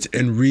affidavits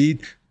and read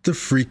the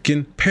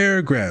freaking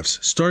paragraphs.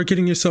 Start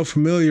getting yourself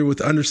familiar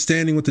with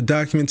understanding what the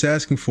document's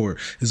asking for.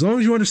 As long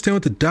as you understand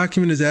what the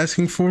document is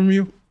asking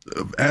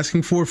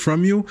for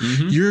from you,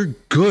 you're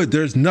good.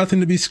 There's nothing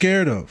to be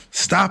scared of.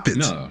 Stop it.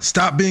 No,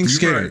 stop being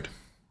scared. Right.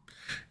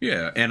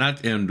 Yeah, and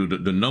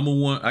the number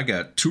one, I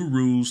got 2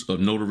 rules of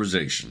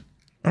notarization.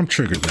 I'm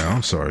triggered now.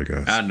 I'm sorry,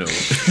 guys. I know.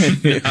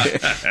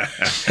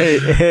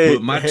 hey,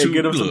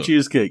 get him some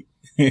cheesecake.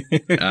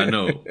 I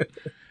know.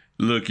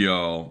 Look,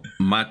 y'all,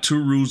 my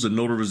 2 rules of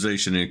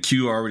notarization, and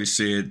Q already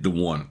said the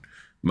one.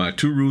 My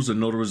 2 rules of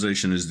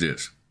notarization is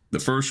this. The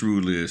first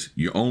rule is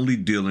you're only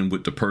dealing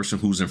with the person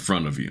who's in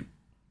front of you.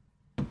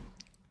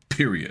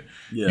 Period.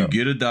 Yeah. You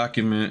get a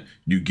document,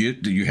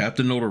 you have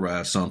to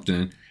notarize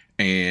something,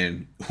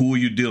 and who are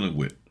you dealing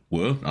with?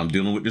 Well, I'm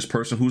dealing with this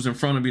person who's in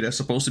front of me that's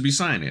supposed to be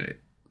signing it.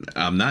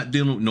 I'm not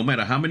dealing, no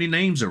matter how many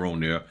names are on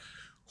there,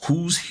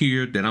 who's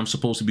here that I'm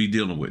supposed to be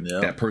dealing with?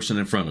 Yep. That person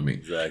in front of me.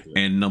 Exactly.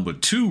 And number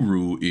 2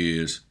 rule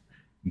is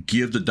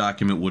give the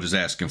document what it's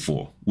asking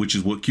for, which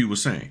is what Q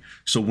was saying.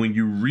 So when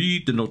you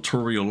read the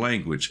notarial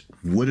language,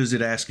 what is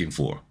it asking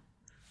for?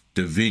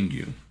 The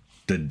venue,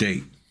 the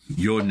date,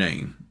 your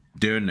name,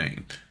 their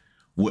name.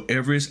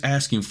 Whatever it's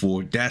asking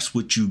for, that's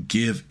what you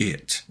give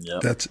it.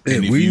 Yep. That's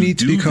it. We need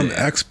to become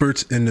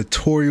experts in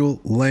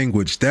notarial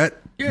language. That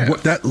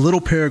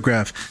little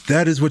paragraph,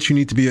 that is what you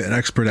need to be an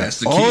expert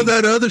at. All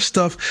that other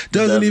stuff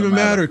doesn't even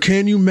matter.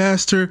 Can you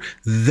master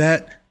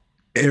that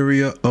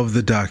area of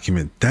the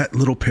document, that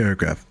little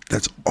paragraph?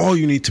 That's all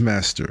you need to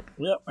master.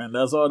 Yep, and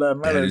that's all that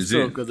matters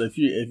too. Because if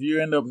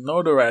you end up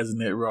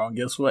notarizing it wrong,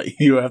 guess what?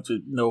 You have to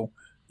know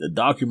the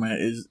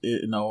document is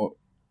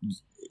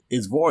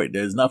void.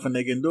 There's nothing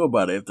they can do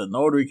about it. If the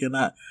notary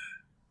cannot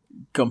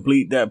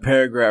complete that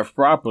paragraph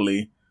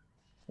properly,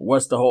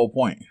 what's the whole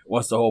point?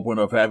 What's the whole point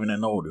of having a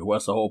notary?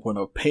 What's the whole point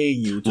of paying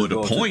you? Well,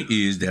 the point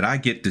is that I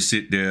get to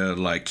sit there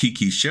like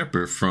Kiki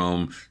Shepard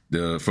from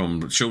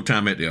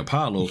Showtime at the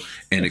Apollo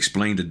and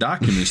explain the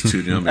documents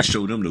to them and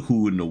show them the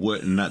who and the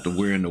what and not the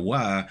where and the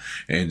why.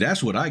 And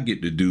that's what I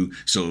get to do.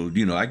 So,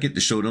 I get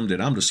to show them that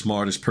I'm the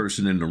smartest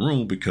person in the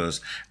room because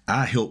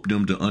I help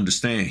them to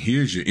understand,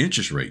 here's your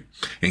interest rate,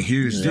 and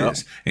here's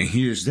this, and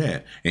here's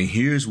that, and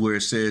here's where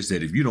it says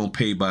that if you don't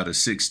pay by the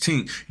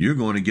 16th, you're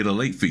going to get a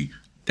late fee.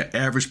 The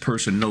average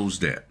person knows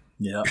that.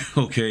 Yeah.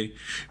 Okay.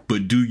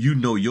 But do you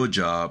know your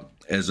job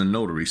as a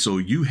notary? So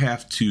you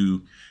have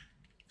to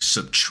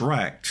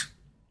subtract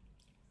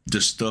the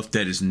stuff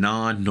that is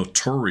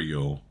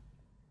non-notarial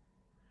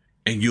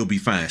and you'll be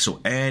fine.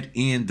 So add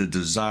in the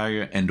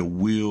desire and the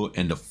will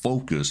and the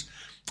focus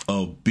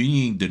of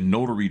being the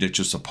notary that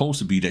you're supposed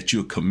to be, that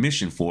you're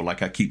commissioned for.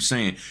 Like I keep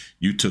saying,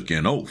 you took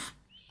an oath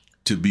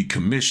to be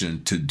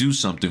commissioned to do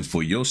something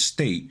for your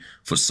state,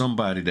 for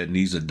somebody that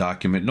needs a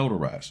document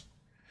notarized.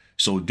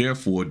 So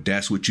therefore,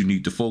 that's what you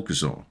need to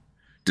focus on.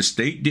 The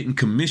state didn't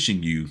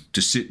commission you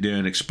to sit there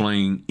and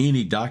explain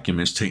any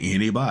documents to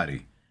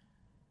anybody.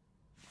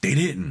 They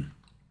didn't.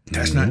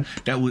 That's not,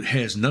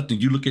 has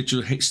nothing. You look at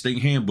your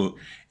state handbook,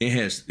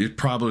 it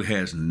probably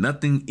has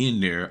nothing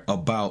in there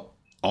about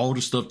all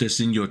the stuff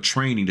that's in your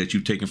training that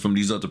you've taken from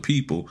these other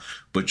people,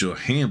 but your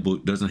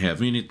handbook doesn't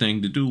have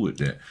anything to do with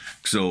that.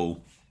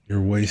 So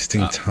you're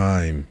wasting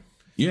time.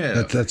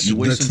 Yeah, that's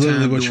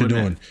literally what you're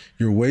doing.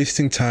 You're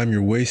wasting time.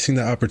 You're wasting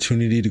the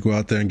opportunity to go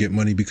out there and get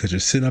money because you're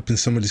sitting up in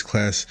somebody's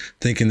class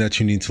thinking that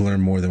you need to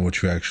learn more than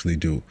what you actually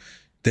do.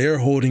 They are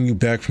holding you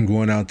back from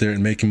going out there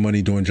and making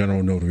money doing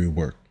general notary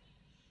work.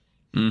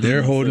 Mm-hmm.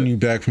 They're holding you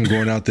back from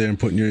going out there and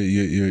putting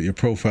your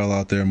profile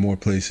out there in more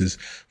places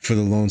for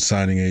the loan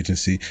signing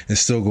agency and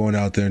still going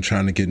out there and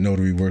trying to get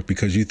notary work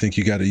because you think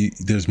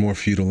there's more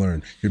for you to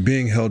learn. You're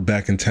being held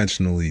back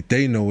intentionally.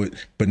 They know it,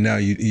 but now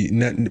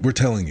we're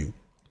telling you.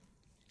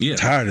 Yeah.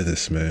 Tired of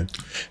this, man.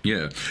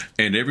 Yeah.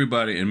 And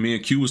everybody, and me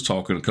and Q was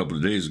talking a couple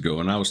of days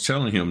ago, and I was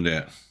telling him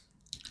that,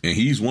 and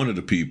he's one of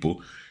the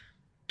people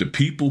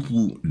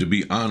who, to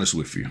be honest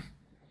with you,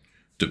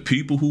 the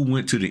people who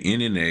went to the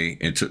NNA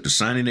and took the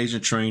signing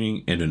agent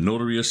training and the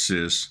notary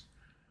assist,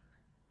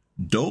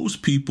 those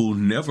people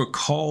never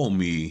call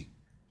me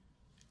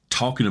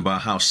talking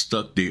about how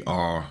stuck they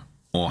are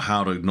on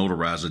how to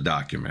notarize a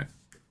document.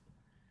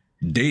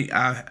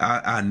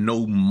 I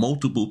know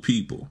multiple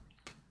people.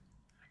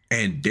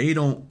 And they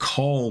don't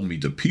call me.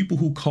 The people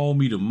who call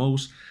me the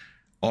most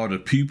are the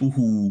people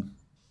who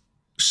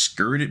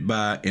skirted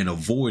by and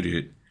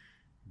avoided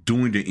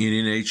doing the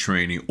NNA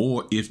training.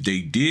 Or if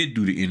they did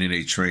do the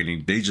NNA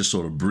training, they just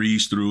sort of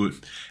breezed through it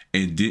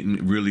and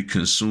didn't really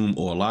consume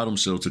or allow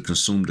themselves to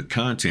consume the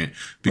content.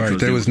 Because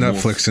they was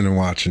Netflixing and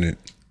watching it.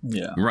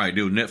 Yeah. Right.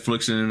 They were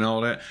Netflixing and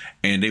all that.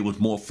 And they was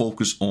more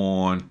focused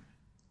on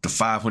the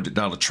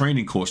 $500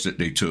 training course that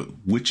they took,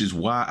 which is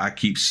why I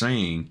keep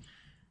saying,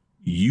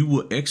 you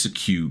will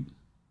execute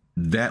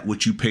that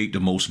what you paid the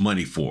most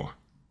money for.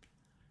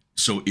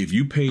 So if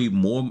you paid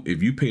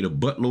a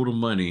buttload of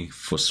money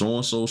for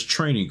so-and-so's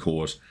training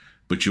course,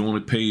 but you only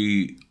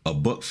paid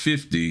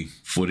 $150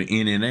 for the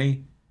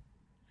NNA,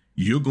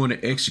 you're going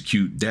to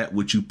execute that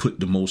what you put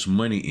the most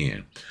money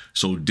in.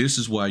 So this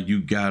is why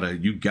you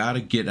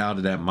gotta get out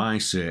of that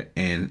mindset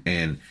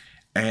and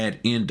add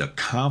in the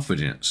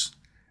confidence.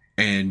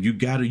 And you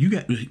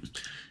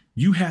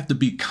have to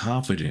be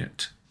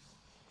confident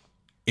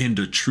in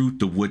the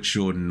truth of what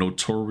your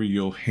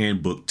notarial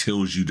handbook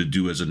tells you to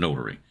do as a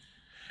notary.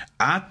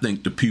 I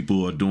think the people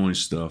who are doing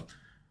stuff,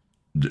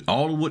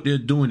 all of what they're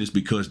doing is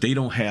because they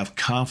don't have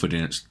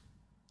confidence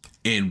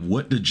in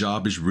what the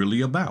job is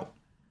really about.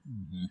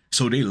 Mm-hmm.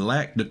 So they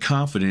lack the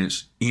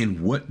confidence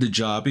in what the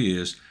job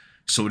is.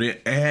 So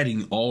they're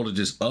adding all of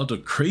this other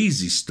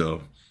crazy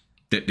stuff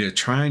that they're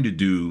trying to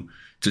do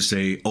to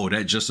say, oh,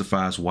 that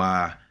justifies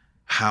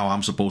how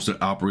I'm supposed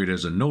to operate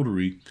as a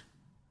notary,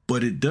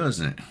 but it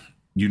doesn't.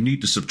 You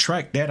need to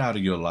subtract that out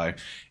of your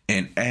life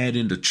and add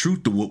in the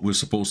truth to what we're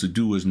supposed to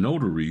do as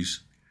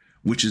notaries,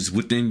 which is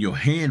within your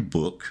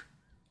handbook.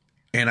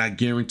 And I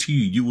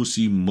guarantee you will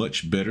see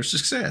much better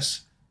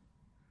success.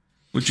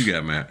 What you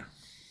got, Matt?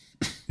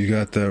 You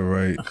got that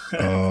right.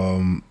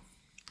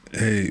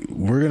 Hey,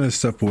 we're going to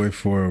step away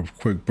for a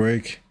quick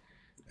break.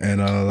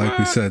 And like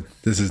we said,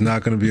 this is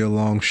not going to be a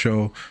long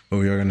show, but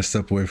we are going to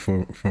step away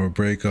from a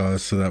break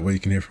so that way you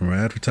can hear from our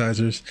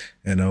advertisers.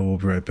 And we'll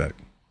be right back.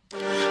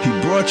 He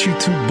brought you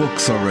 2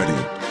 books already.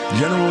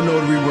 General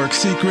Notary Work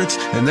Secrets,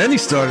 and then he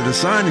started a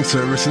signing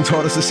service and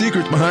taught us the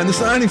secrets behind the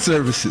signing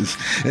services.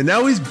 And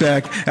now he's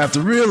back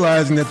after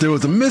realizing that there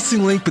was a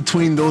missing link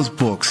between those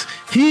books.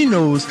 He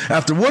knows,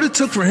 after what it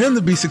took for him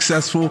to be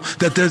successful,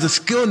 that there's a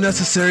skill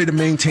necessary to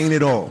maintain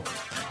it all.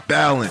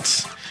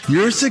 Balance.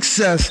 Your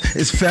success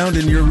is found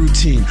in your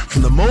routine.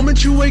 From the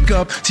moment you wake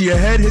up to your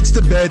head hits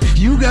the bed,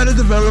 you gotta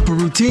develop a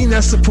routine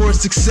that supports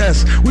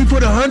success. We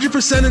put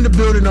 100% into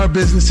building our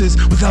businesses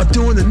without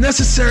doing the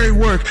necessary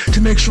work to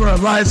make sure our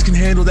lives can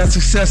handle that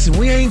success, and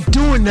we ain't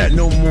doing that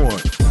no more.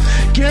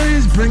 Gary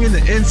is bringing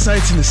the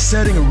insights into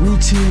setting a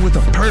routine with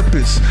a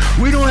purpose.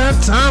 We don't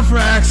have time for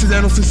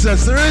accidental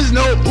success. There is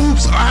no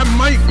oops, I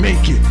might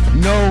make it.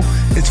 No,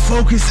 it's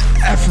focused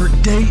effort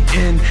day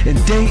in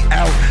and day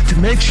out to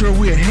make sure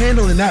we are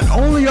handling not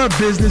only our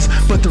business,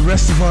 but the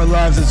rest of our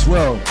lives as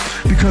well.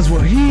 Because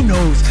what he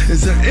knows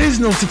is there is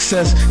no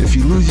success if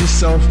you lose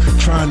yourself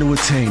trying to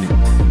attain it.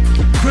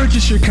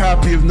 Purchase your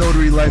copy of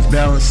Notary Life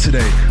Balance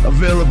today.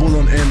 Available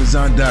on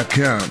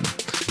Amazon.com.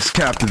 It's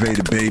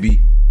captivated, baby.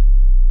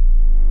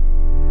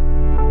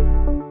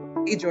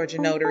 Hey, Georgia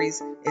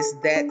Notaries, it's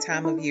that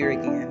time of year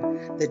again.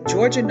 The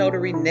Georgia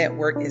Notary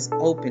Network is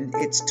open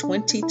its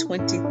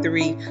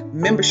 2023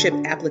 membership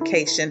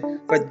application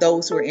for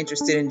those who are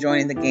interested in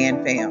joining the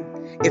GAN fam.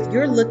 If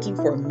you're looking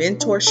for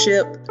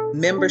mentorship,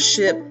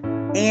 membership,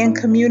 and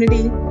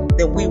community,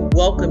 then we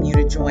welcome you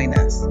to join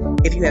us.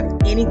 If you have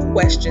any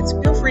questions,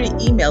 feel free to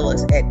email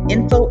us at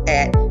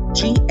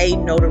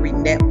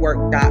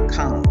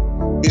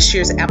info@ganotarynetwork.com. This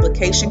year's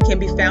application can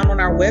be found on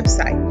our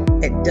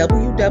website at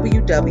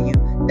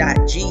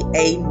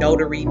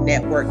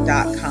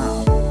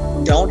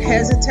www.ganotarynetwork.com. Don't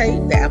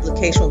hesitate. The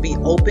application will be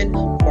open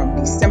from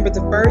December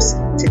the 1st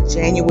to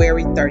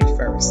January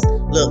 31st.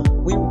 Look,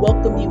 we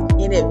welcome you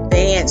in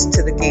advance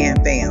to the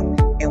GAN fam,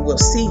 and we'll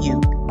see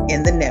you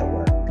in the network.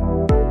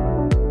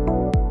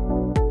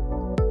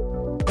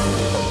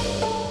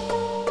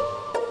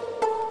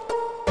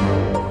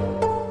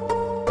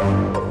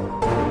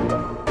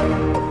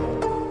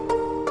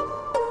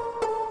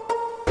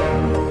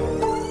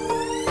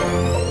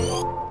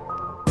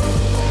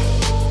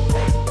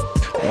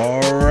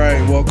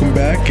 Welcome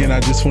back, and I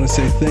just want to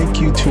say thank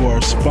you to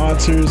our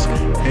sponsors.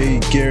 Hey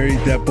Gary,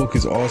 that book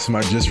is awesome.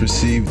 I just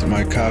received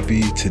my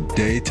copy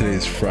today. Today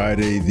is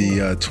Friday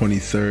the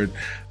 23rd.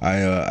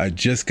 I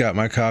just got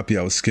my copy.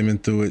 I was skimming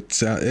through it.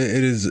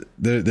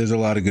 There's a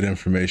lot of good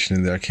information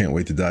in there. I can't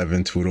wait to dive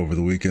into it over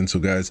the weekend. So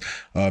guys,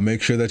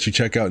 make sure that you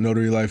check out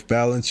Notary Life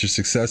Balance. Your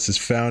success is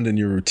found in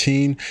your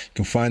routine. You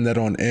can find that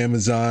on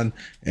Amazon,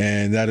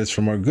 and that is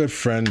from our good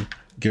friend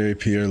Gary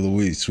Pierre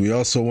Luis. We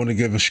also want to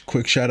give a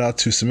quick shout out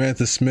to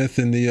Samantha Smith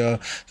and the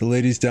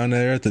ladies down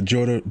there at the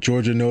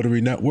Georgia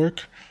Notary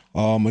Network.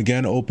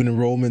 Again, open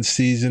enrollment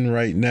season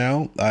right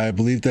now. I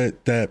believe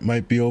that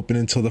might be open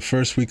until the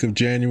first week of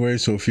January.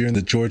 So if you're in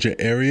the Georgia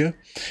area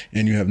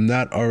and you have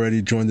not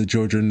already joined the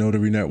Georgia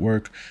Notary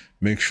Network,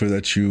 make sure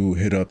that you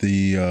hit up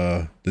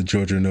the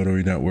Georgia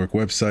Notary Network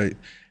website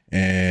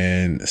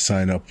and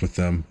sign up with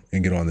them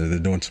and get on there. They're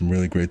doing some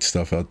really great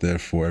stuff out there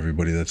for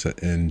everybody that's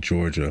in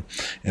Georgia.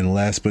 And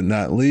last but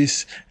not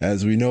least,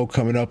 as we know,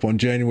 coming up on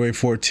January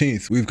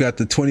 14th, we've got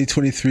the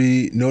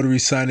 2023 Notary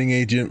Signing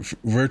Agent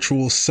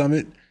Virtual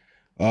Summit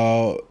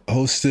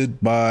hosted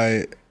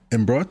by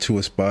and brought to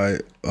us by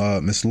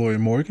Miss Lori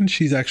Morgan.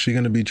 She's actually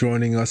going to be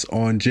joining us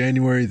on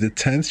January the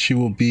 10th. She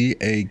will be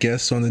a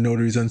guest on the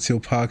Notaries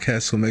Unsealed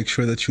podcast, so make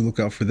sure that you look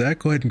out for that.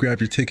 Go ahead and grab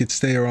your tickets.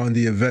 They are on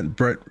the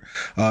Eventbrite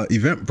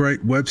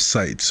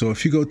website. So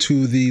if you go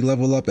to the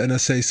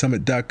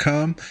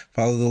levelupnsasummit.com,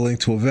 follow the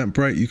link to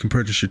Eventbrite, you can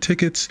purchase your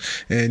tickets,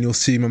 and you'll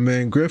see my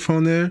man Griff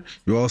on there.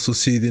 You'll also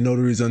see the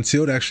Notaries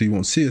Unsealed. Actually, you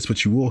won't see us,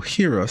 but you will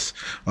hear us.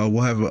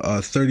 We'll have a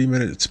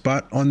 30-minute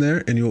spot on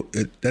there, and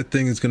that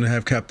thing is going to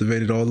have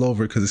Captivated all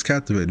over because it's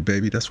Captivated,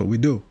 baby. That's what we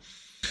do.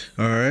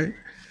 All right.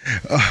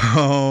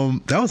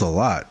 That was a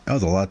lot. That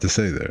was a lot to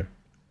say there.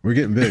 We're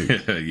getting big.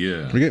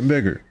 Yeah. We're getting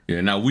bigger.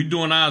 Yeah. Now, we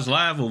doing ours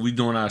live or we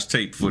doing ours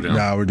taped for them?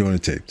 Nah, we're doing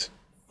it taped.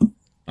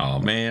 Oh,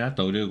 man. I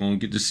thought they were going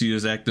to get to see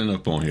us acting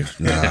up on here.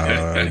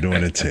 Nah, we're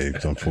doing it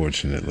taped,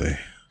 unfortunately.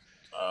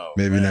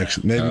 Maybe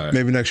next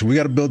year. We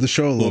got to build the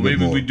show a little bit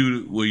more. We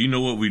do. Well, you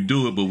know what? We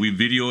do it, but we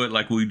video it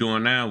like we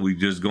doing now. We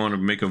just going to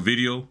make a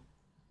video.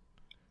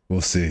 We'll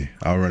see.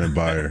 I'll run it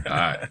by her. All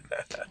right.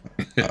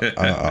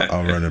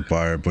 I'll run it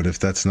by her. But if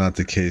that's not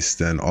the case,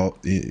 then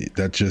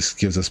that just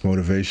gives us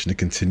motivation to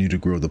continue to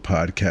grow the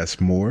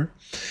podcast more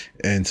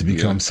and to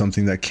become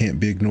something that can't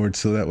be ignored.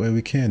 So that way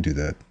we can do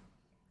that.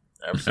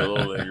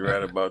 Absolutely. You're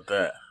right about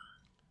that.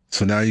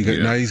 So now you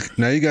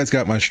guys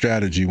got my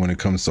strategy when it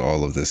comes to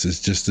all of this.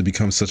 It's just to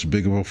become such a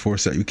big of a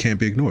force that you can't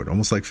be ignored.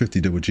 Almost like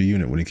 50 did with G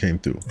Unit when he came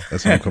through.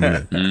 That's how I'm coming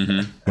in.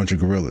 Mm-hmm. Bunch of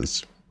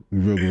gorillas.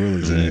 Real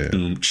gorillas in here.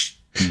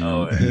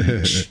 Oh,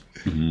 yeah.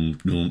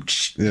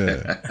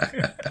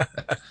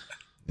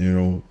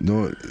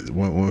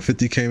 When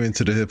 50 came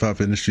into the hip hop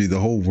industry, the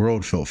whole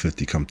world felt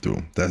 50 come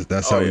through.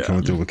 That's how we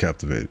coming through with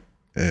Captivate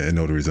and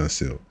Notaries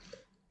Unsealed.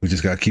 We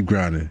just got to keep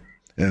grinding.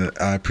 And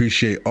I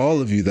appreciate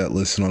all of you that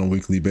listen on a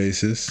weekly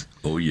basis.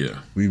 Oh yeah,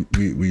 we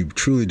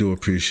truly do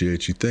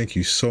appreciate you. Thank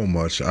you so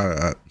much.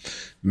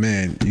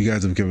 Man, you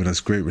guys have given us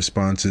great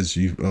responses.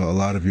 A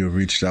lot of you have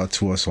reached out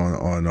to us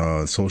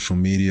on social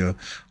media.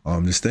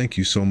 Just thank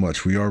you so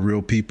much. We are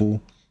real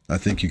people. I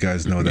think you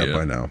guys know that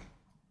by now.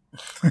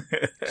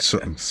 So,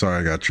 I'm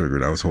sorry I got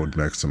triggered. I was holding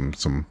back some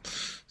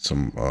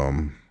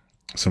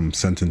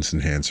sentence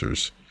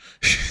enhancers.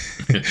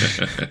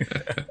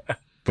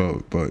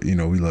 But we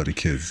love the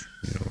kids.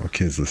 Our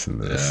kids listen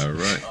to this. Yeah,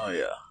 right. Oh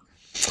yeah.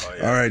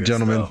 All right,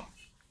 gentlemen.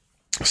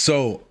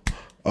 So,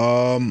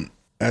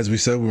 as we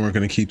said, we weren't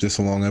going to keep this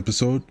a long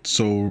episode.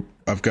 So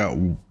I've got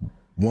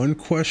one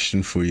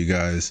question for you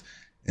guys,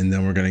 and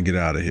then we're going to get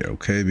out of here,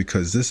 okay?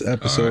 Because this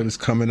episode is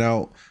coming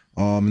out,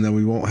 and then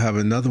we won't have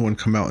another one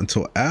come out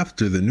until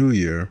after the new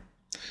year.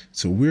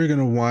 So we're going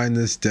to wind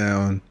this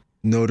down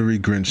Notary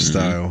Grinch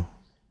style,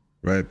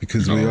 right?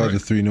 Because we are the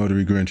three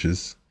Notary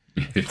Grinches.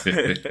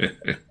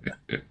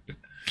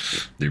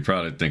 They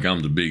probably think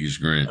I'm the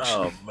biggest Grinch.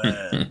 Oh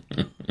man!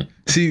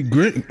 See,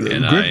 Griff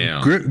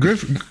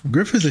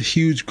is a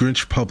huge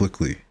Grinch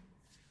publicly.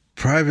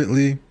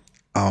 Privately,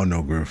 I don't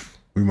know, Griff.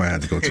 We might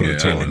have to go toe to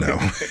toe on that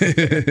one.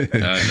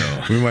 I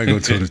know. We might go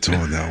toe to toe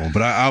on that one,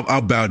 but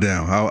I'll bow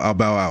down. I'll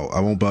bow out. I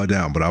won't bow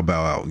down, but I'll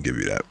bow out and give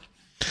you that.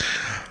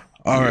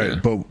 All right,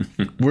 but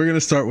we're gonna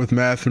start with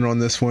Mathrin on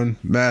this one.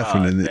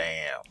 Mathrin,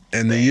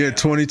 in the year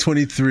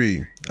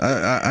 2023.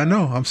 I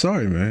know. I'm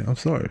sorry, man. I'm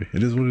sorry.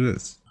 It is what it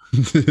is.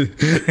 In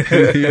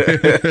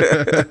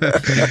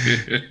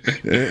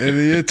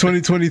the year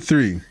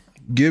 2023,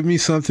 give me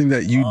something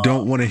that you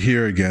don't want to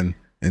hear again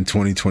in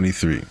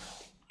 2023.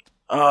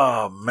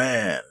 Oh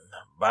man,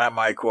 buy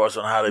my course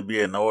on how to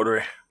be a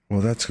notary.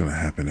 Well, that's gonna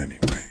happen anyway.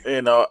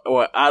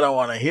 I don't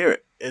want to hear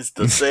it. It's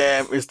the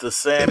same. It's the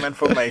same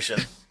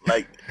information.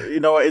 Like,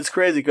 it's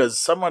crazy because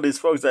some of these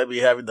folks that be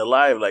having the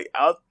live,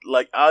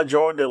 I'll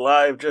join the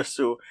live just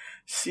to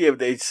see if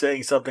they're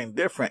saying something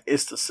different.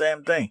 It's the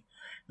same thing.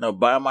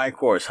 Buy my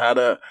course, how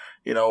to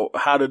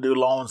do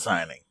loan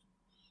signing,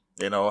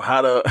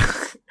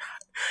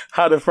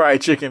 how to fry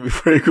chicken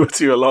before you go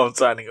to your loan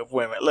signing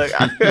appointment. Look,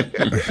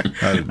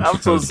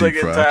 I'm so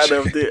sick and tired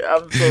of this.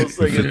 I'm so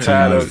sick and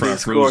tired of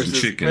these courses.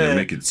 Chicken and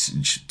make it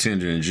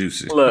tender and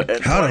juicy. Look,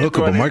 how to hook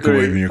up a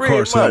microwave in your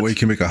car so that way you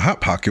can make a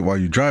hot pocket while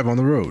you drive on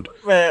the road.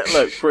 Man,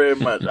 look,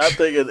 pretty much. I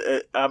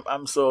think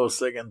I'm so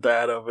sick and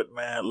tired of it,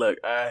 man. Look,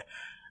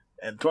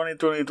 in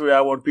 2023,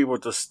 I want people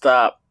to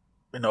stop,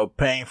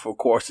 paying for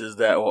courses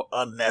that are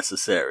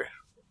unnecessary.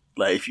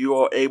 Like, if you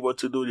are able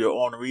to do your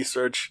own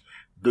research,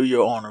 do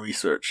your own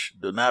research.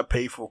 Do not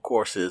pay for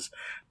courses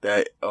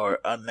that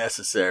are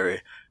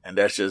unnecessary. And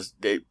that's just,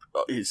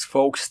 it's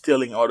folks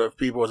stealing other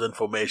people's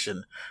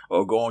information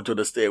or going to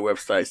the state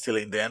website,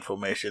 stealing their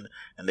information,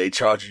 and they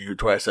charging you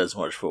twice as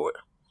much for it.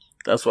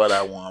 That's what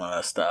I want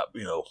to stop,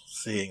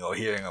 seeing or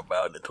hearing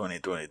about in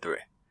 2023.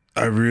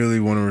 I really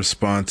want to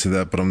respond to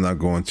that, but I'm not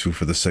going to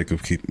for the sake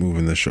of keep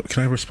moving the show.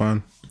 Can I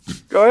respond?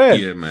 Go ahead.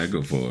 Yeah, man,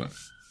 go for it.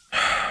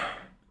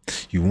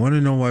 You want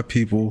to know why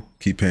people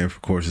keep paying for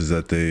courses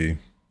that they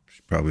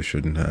probably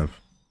shouldn't have?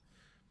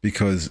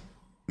 Because,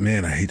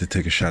 man, I hate to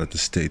take a shot at the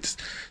states.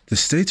 The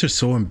states are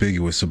so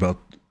ambiguous about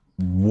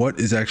what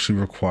is actually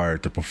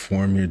required to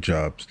perform your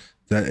jobs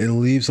that it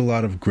leaves a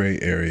lot of gray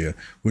area,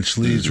 which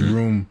leaves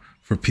room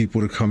for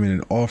people to come in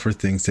and offer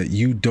things that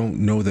you don't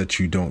know that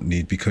you don't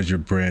need because you're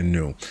brand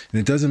new. And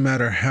it doesn't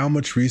matter how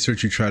much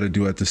research you try to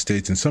do at the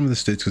states, in some of the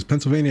states, because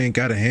Pennsylvania ain't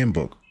got a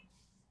handbook.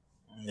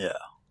 Yeah.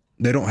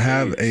 They don't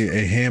have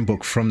a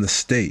handbook from the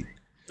state.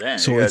 Damn,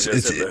 so it's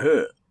the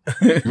hood.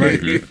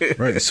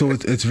 Right. So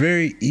it's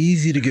very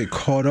easy to get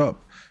caught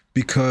up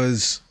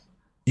because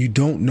you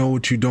don't know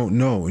what you don't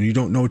know and you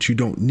don't know what you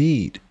don't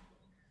need.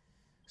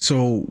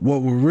 So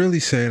what we're really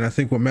saying, I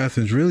think what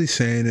Matthew's really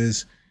saying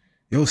is,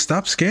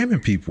 stop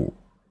scamming people.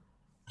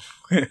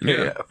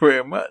 Yeah,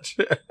 pretty much.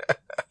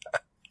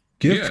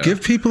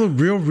 Give people a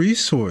real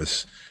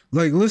resource.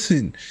 Like,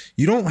 listen,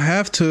 you don't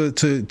have to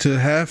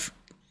have.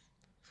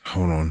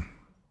 Hold on,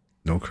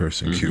 no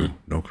cursing, Q.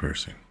 No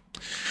cursing.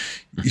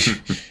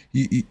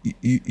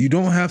 You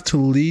don't have to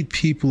lead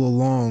people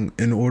along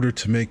in order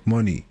to make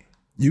money.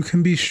 You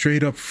can be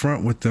straight up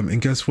front with them,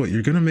 and guess what?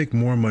 You're gonna make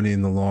more money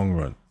in the long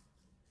run.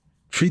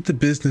 Treat the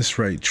business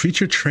right. Treat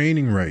your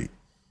training right.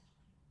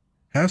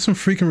 Have some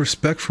freaking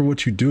respect for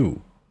what you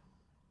do.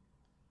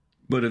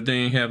 But if they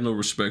ain't have no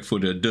respect for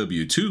their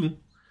W-2,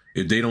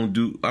 if they don't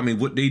do, I mean,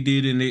 what they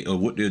did in it or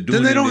what they're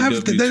doing, then they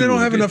don't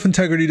have enough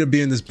integrity to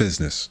be in this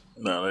business.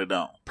 No, they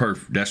don't.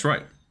 Perfect. That's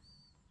right.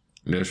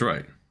 That's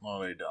right.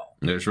 No, they don't.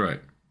 That's right.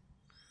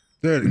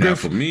 Now, Griff,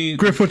 for me,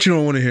 Griff, what you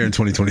don't want to hear in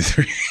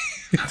 2023?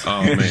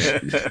 Oh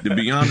man, to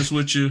be honest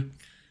with you,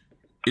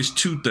 it's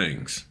two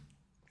things.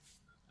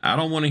 I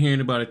don't want to hear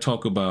anybody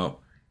talk about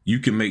you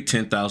can make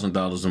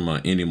 $10,000 a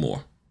month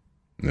anymore.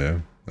 Yeah,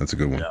 that's a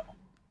good one. Yeah.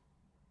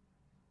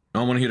 I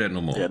don't want to hear that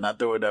no more. Yeah, not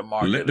the way that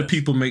market Let the is.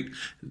 people make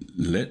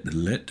let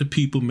the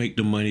people make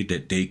the money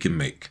that they can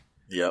make.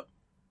 Yep.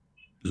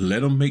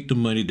 Let them make the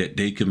money that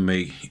they can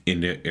make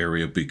in their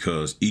area,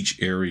 because each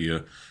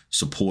area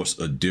supports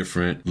a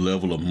different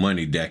level of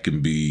money that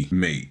can be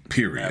made,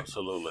 period.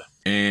 Absolutely.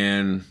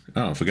 And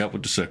I forgot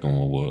what the second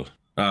one was.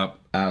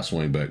 I'll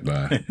swing back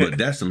by, but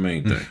that's the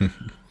main thing.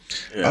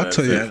 Yeah, I'll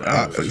tell you,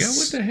 I forgot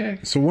what the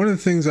heck. So one of the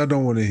things I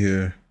don't want to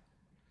hear,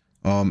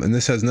 and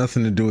this has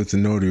nothing to do with the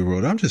notary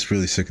world, I'm just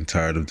really sick and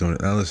tired of doing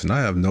it. Now listen,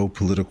 I have no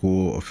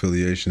political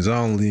affiliations. I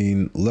don't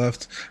lean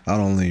left. I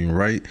don't lean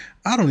right.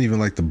 I don't even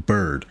like the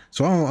bird.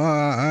 So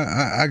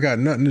I got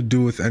nothing to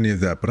do with any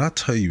of that. But I'll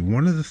tell you,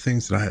 one of the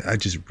things that I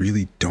just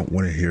really don't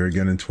want to hear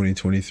again in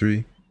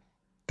 2023,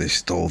 they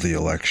stole the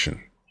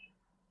election.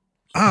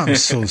 I'm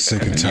so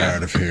sick and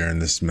tired of hearing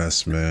this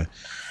mess, man.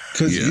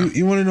 Because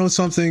you want to know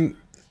something?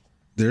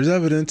 There's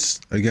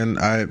evidence. Again,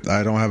 I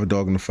don't have a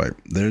dog in the fight.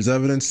 There's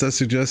evidence that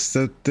suggests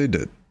that they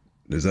did.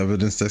 There's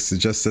evidence that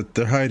suggests that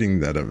they're hiding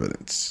that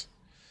evidence.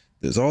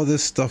 There's all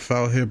this stuff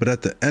out here, but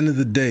at the end of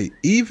the day,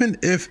 even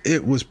if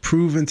it was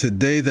proven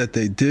today that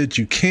they did,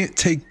 you can't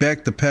take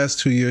back the past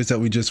 2 years that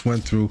we just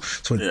went through,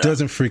 so it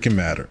doesn't freaking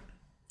matter.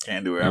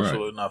 Can't do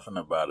absolutely nothing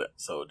about it.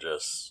 So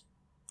just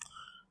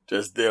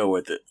deal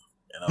with it.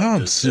 You know, I'm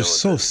just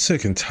so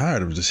sick and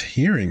tired of just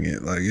hearing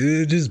it. Like,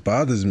 it just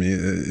bothers me.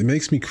 It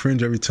makes me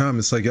cringe every time.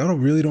 It's like, y'all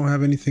really don't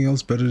have anything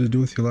else better to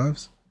do with your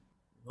lives?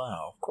 No,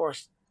 of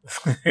course.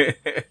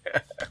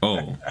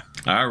 Oh,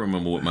 I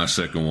remember what my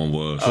second one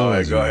was. All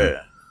right, go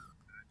ahead.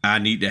 I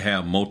need to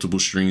have multiple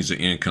streams of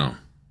income.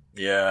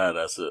 Yeah,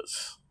 that's it.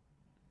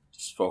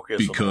 Just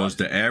focus because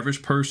the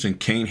average person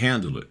can't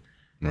handle it.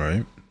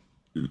 Right.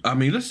 I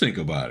mean, let's think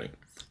about it.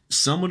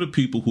 Some of the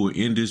people who are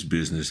in this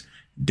business,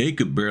 they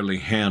could barely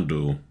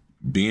handle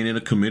being in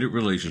a committed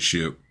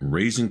relationship,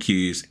 raising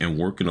kids, and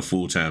working a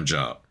full-time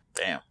job.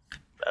 Damn.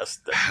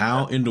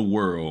 How in the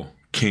world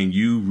can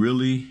you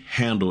really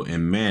handle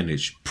and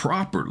manage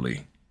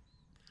properly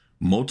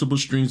multiple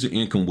streams of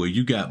income where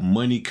you got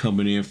money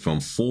coming in from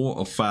 4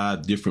 or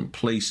 5 different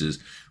places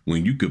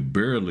when you could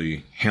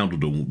barely handle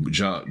the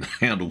job,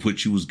 handle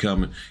what you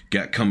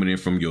got coming in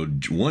from your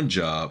one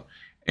job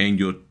and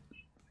your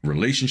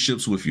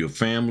relationships with your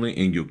family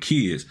and your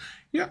kids?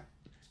 Yeah,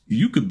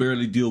 you could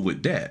barely deal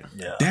with that.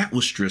 Yeah. That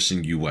was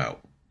stressing you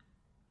out.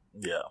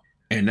 Yeah.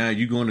 And now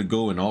you're going to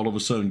go and all of a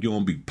sudden you're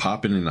going to be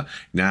popping and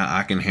now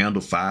I can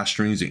handle 5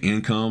 streams of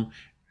income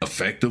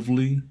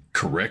effectively,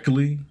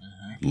 correctly,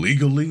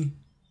 legally.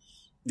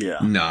 Yeah.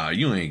 Nah,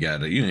 you ain't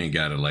got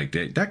it like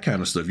that. That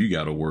kind of stuff you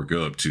got to work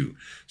up to.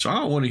 So I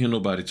don't want to hear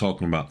nobody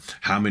talking about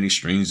how many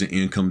streams of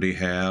income they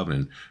have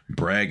and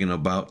bragging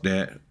about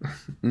that.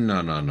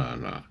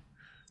 No.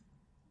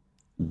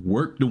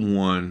 Work the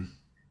one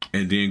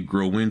and then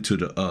grow into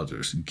the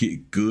others.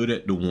 Get good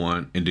at the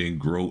one and then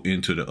grow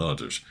into the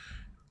others.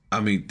 I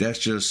mean, that's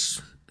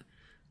just,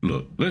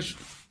 look, let's.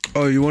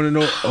 Oh, you want to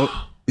know?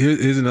 Oh,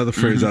 here's another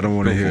phrase I don't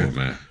want to hear.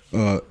 Man.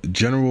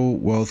 General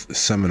Wealth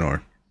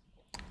Seminar.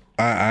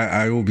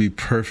 I will be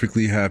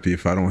perfectly happy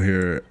if I don't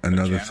hear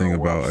another thing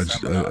about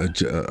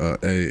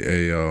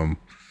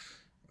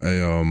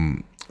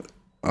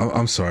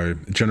I'm sorry,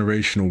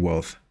 generational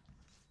wealth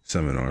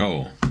seminar.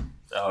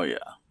 Oh yeah.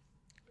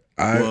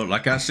 Well,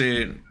 like I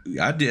said,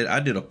 I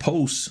did a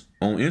post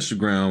on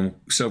Instagram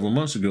several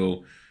months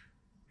ago.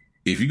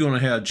 If you're going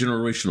to have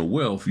generational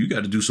wealth, you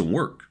got to do some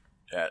work.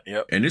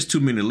 Yep. And there's too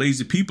many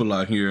lazy people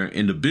out here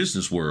in the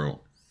business world.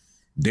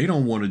 They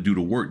don't want to do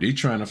the work. They're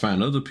trying to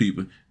find other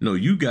people. No,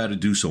 you got to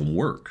do some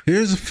work.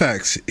 Here's the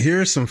facts. Here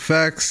are some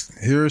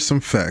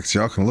facts.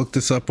 Y'all can look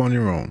this up on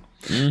your own.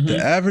 Mm-hmm. The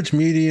average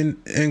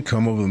median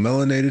income of a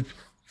melanated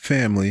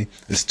family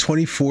is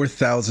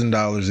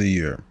 $24,000 a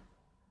year.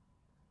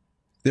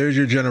 There's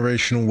your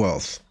generational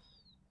wealth.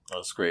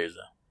 That's crazy.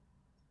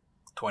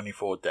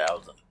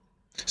 24,000.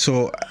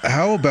 So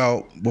how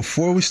about,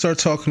 before we start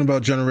talking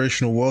about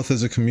generational wealth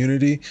as a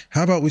community,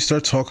 how about we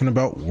start talking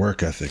about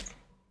work ethic?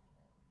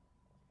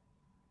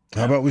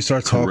 How about we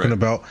start talking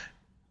about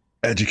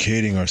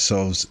educating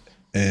ourselves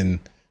in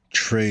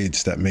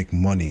trades that make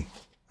money?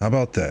 How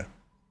about that?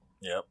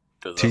 Yep.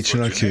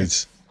 Teaching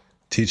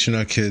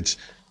our kids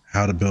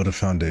how to build a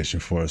foundation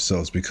for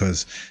ourselves.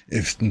 Because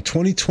if in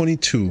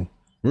 2022,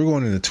 we're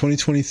going into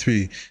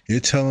 2023,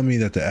 you're telling me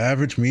that the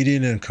average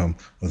median income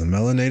of the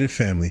melanated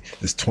family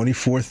is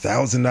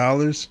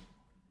 $24,000?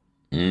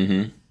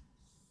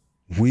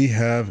 Mm-hmm. We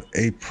have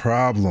a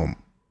problem.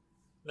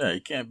 Yeah,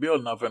 you can't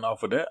build nothing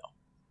off of that.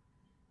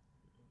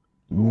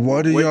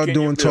 What are y'all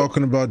doing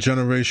talking about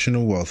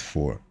generational wealth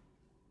for?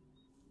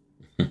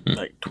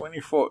 Like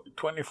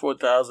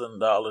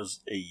 $24,000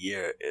 a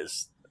year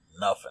is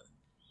nothing.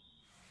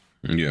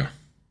 Yeah.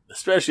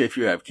 Especially if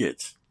you have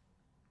kids.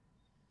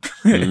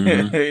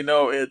 Mm-hmm. You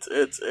know, it's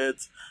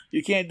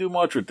you can't do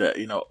much with that.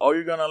 You know, all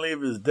you're gonna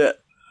leave is debt.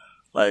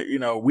 Like, you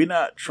know, we're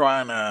not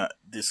trying to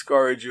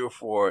discourage you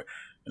for,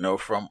 you know,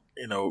 from,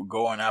 you know,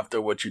 going after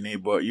what you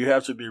need, but you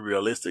have to be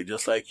realistic.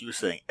 Just like you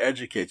saying,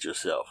 educate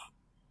yourself.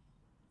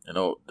 You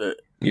know,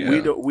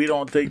 we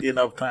don't take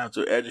enough time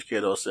to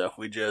educate ourselves.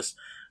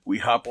 We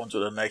hop onto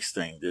the next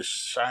thing. This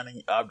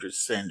shining object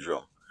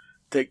syndrome.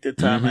 Take the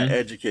time and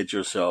educate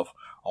yourself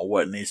on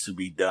what needs to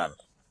be done.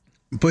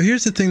 But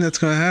here's the thing that's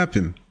going to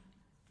happen.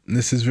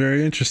 This is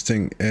very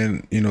interesting,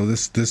 and you know,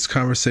 this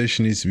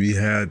conversation needs to be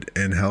had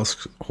in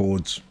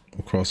households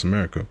across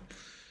America.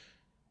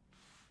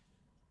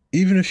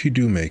 Even if you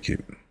do make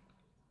it,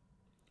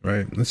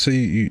 right? Let's say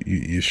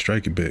you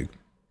strike it big.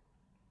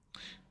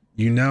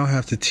 You now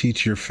have to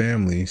teach your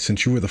family,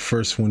 since you were the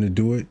first one to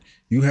do it,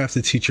 you have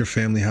to teach your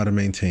family how to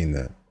maintain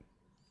that.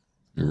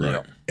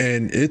 Right.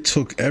 And it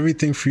took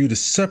everything for you to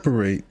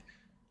separate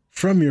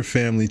from your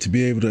family to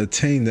be able to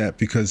attain that,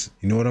 because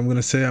you know what I'm going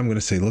to say? I'm going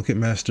to say, look at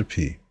Master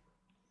P.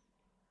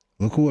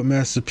 Look at what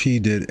Master P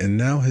did, and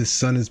now his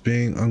son is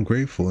being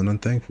ungrateful and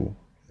unthankful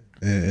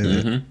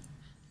and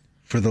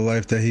for the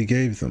life that he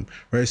gave them,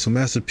 right? So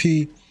Master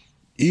P,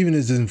 even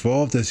as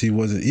involved as he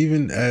was,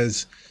 even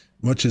as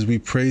much as we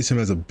praise him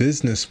as a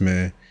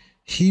businessman,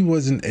 he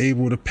wasn't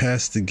able to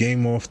pass the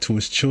game off to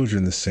his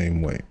children the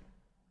same way.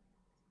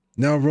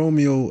 Now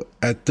Romeo,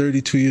 at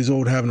 32 years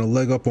old, having a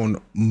leg up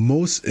on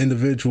most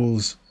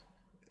individuals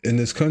in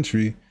this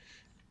country,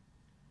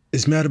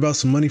 is mad about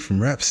some money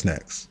from Rap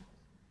Snacks.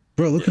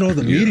 Bro, look at all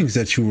the meetings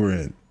that you were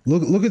in.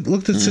 Look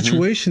at the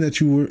situation that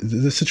you were,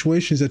 the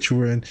situations that you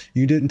were in.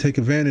 You didn't take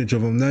advantage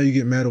of them. Now you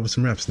get mad over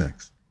some Rap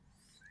Snacks.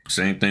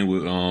 Same thing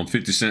with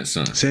 50 Cent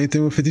son. Same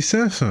thing with 50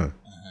 Cent son.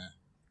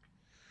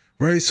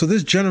 Right? So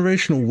this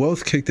generational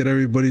wealth kick that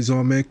everybody's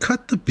on, man,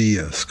 cut the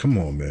BS. Come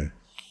on, man.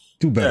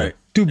 Do better. Right.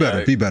 Do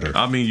better. Be better.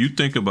 I mean, you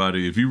think about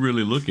it. If you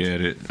really look at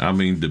it, I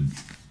mean, the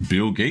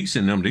Bill Gates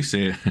and them, they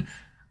said,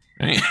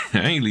 I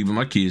ain't leaving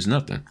my kids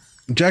nothing.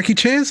 Jackie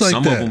Chan's like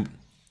Some that. of them,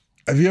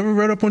 have you ever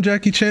read up on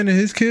Jackie Chan and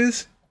his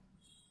kids?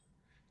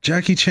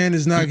 Jackie Chan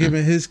is not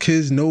giving his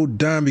kids no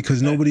dime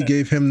because nobody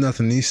gave him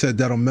nothing. He said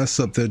that'll mess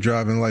up their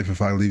driving life if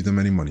I leave them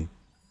any money.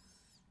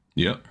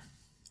 Yep.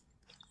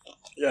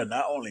 Yeah,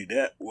 not only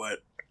that,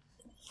 what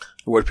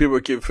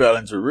people keep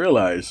failing to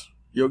realize,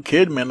 your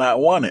kid may not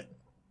want it.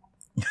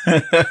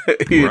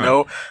 You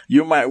know,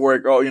 you might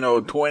work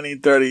 20,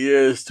 30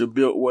 years to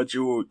build what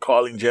you were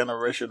calling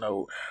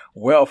generational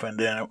wealth, and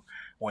then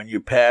when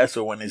you pass,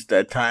 or when it's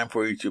that time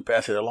for you to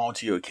pass it along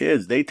to your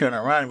kids, they turn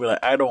around and be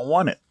like, I don't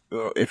want it.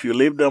 If you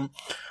leave them,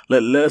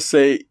 let's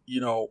say,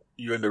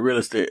 you're in the real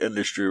estate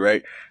industry,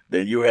 right?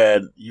 Then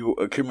you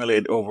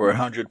accumulate over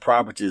 100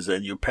 properties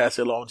and you pass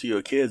it along to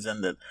your kids,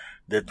 and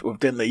that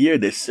within the year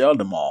they sell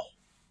them all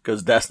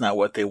because that's not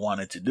what they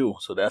wanted to do.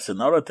 So that's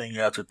another thing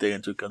you have to take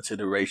into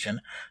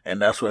consideration,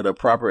 and that's where the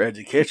proper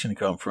education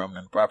comes from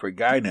and proper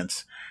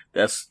guidance.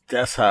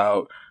 That's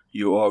how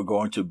you are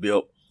going to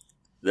build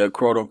the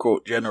quote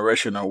unquote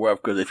generational wealth.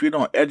 Because if you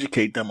don't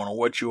educate them on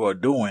what you are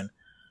doing,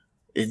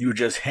 and you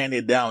just hand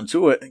it down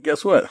to it, and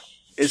guess what?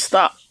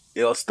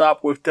 It'll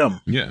stop with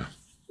them. Yeah.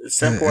 It's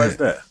simple as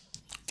that.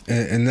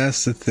 And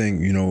that's the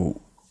thing,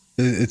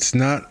 it's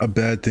not a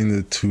bad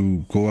thing to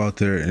go out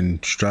there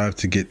and strive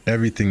to get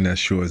everything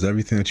that's yours,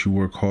 everything that you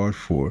work hard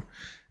for.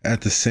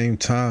 At the same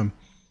time,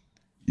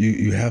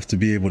 you have to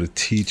be able to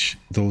teach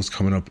those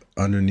coming up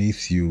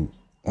underneath you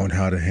on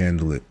how to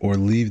handle it, or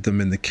leave them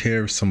in the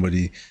care of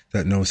somebody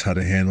that knows how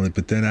to handle it.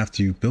 But then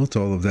after you've built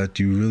all of that,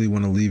 do you really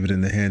want to leave it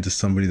in the hands of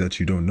somebody that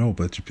you don't know?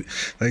 But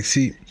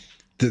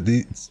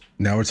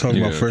now we're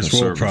talking about first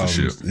world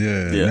problems.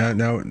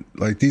 Now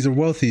like, these are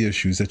wealthy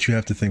issues that you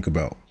have to think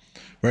about,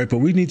 right? But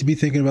we need to be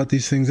thinking about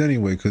these things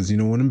anyway, because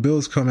when them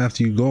bills come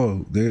after you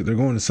go, they're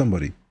going to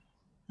somebody.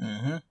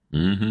 Yeah.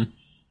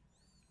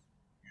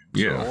 So,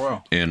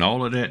 well. And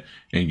all of that,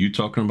 and you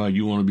talking about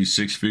you want to be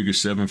 6-figure,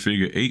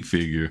 7-figure,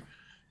 8-figure.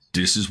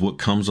 This is what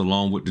comes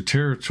along with the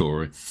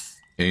territory,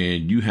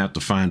 and you have to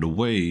find a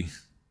way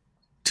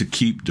to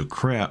keep the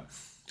crap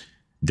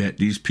that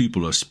these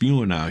people are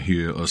spewing out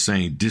here, or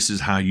saying this is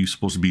how you're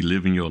supposed to be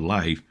living your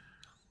life,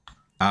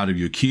 out of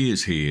your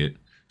kids' head,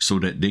 so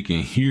that they can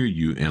hear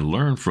you and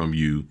learn from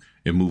you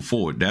and move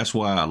forward. That's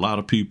why a lot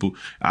of people,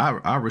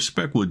 I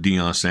respect what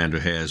Deion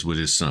Sanders has with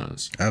his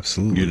sons.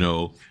 Absolutely.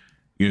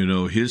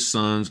 His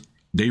sons,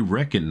 they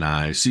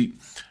recognize. See,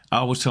 I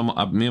always tell me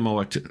and my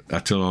wife, I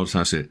tell all the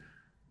time, I said,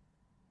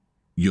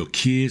 your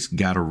kids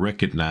got to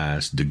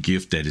recognize the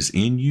gift that is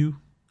in you,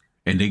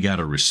 and they got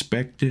to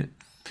respect it,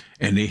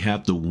 and they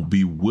have to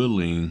be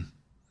willing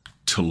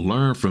to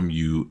learn from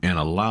you and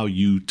allow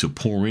you to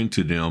pour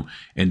into them,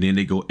 and then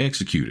they go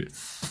execute it.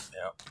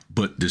 Yep.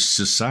 But the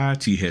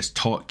society has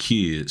taught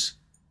kids,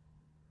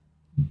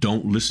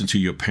 don't listen to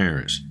your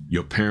parents.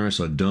 Your parents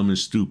are dumb and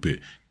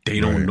stupid. They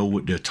don't know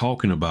what they're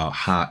talking about.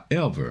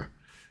 However,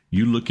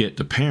 you look at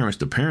the parents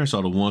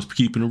are the ones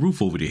keeping the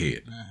roof over their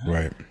head.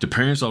 Right. The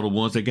parents are the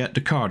ones that got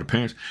the car. The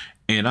parents,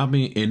 and I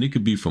mean, and it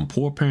could be from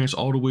poor parents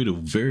all the way to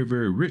very,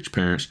 very rich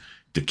parents.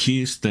 The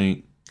kids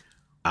think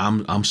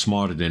I'm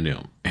smarter than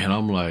them. And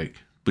I'm like,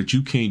 but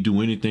you can't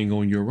do anything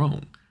on your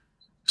own.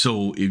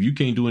 So if you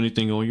can't do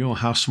anything on your own,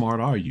 how smart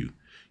are you?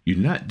 You're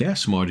not that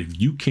smart if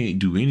you can't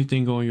do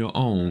anything on your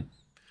own.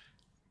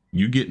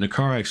 You get in a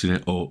car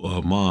accident.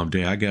 Oh, mom,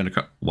 dad, I got in a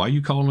car. Why are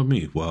you calling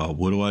me? Well,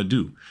 what do I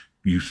do?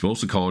 You're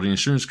supposed to call the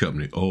insurance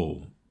company.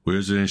 Oh,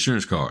 where's the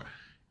insurance card?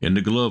 In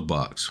the glove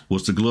box.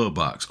 What's the glove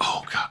box?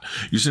 Oh, God.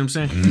 You see what I'm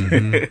saying?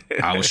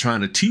 Mm-hmm. I was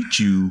trying to teach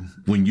you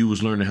when you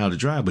was learning how to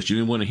drive, but you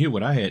didn't want to hear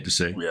what I had to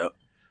say. Yep.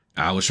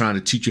 I was trying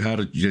to teach you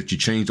that you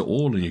change the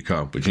oil in your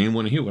car, but you didn't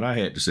want to hear what I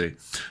had to say.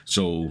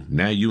 So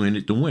now you in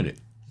it to win it,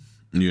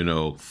 you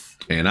know,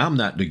 and I'm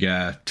not the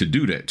guy to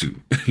do that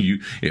to you.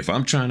 If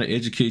I'm trying to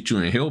educate you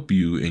and help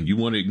you and you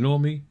want to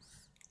ignore me,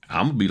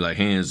 I'm gonna be like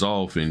hands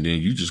off, and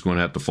then you just gonna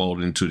have to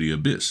fall into the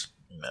abyss.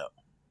 No.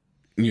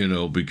 You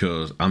know,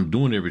 because I'm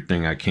doing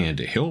everything I can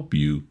to help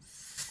you.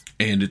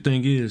 And the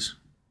thing is,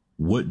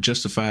 what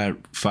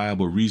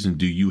justifiable reason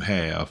do you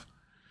have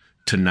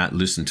to not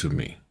listen to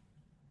me?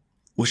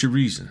 What's your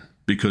reason?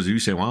 Because if you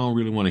say, well, I don't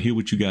really want to hear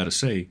what you got to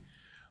say.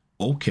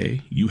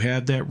 Okay, you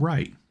have that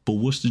right. But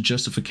what's the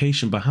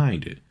justification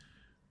behind it?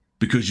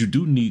 Because you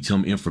do need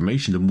some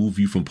information to move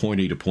you from point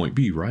A to point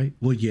B, right?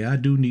 Well, yeah, I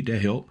do need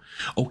that help.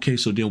 Okay,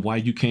 so then why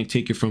you can't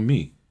take it from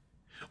me?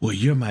 Well,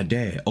 you're my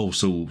dad. Oh,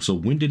 so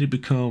when did it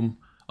become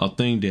a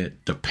thing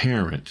that the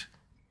parent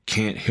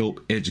can't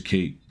help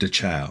educate the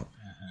child?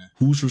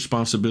 Whose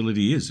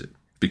responsibility is it?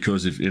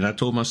 Because and I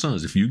told my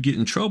sons, if you get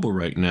in trouble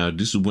right now,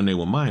 this is when they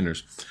were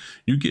minors,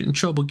 you get in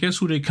trouble, guess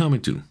who they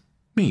coming to?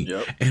 Me.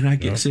 Yep. And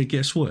I said,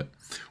 guess what?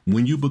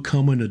 When you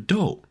become an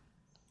adult,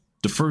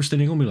 the first thing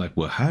they're going to be like,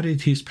 well, how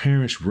did his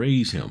parents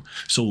raise him?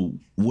 So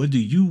whether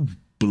you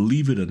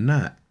believe it or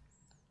not,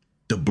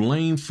 the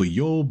blame for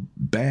your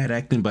bad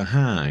acting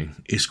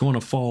behind is going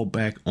to fall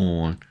back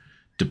on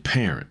the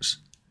parents.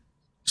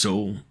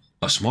 So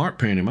a smart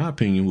parent, in my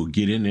opinion, will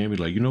get in there and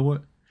be like, you know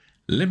what?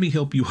 Let me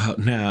help you out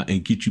now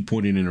and get you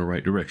pointed in the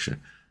right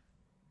direction.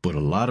 But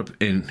a lot of,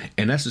 and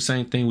that's the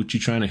same thing with you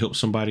trying to help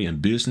somebody in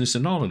business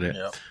and all of that.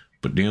 Yep.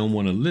 But they don't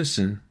want to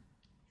listen.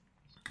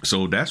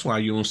 So that's why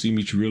you don't see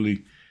me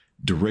really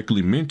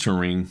directly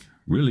mentoring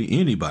really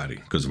anybody.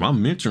 Because if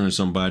I'm mentoring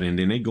somebody and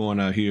then they going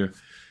out here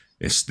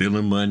and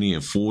stealing money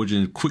and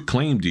forging quick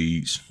claim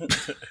deeds,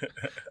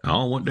 I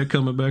don't want that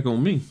coming back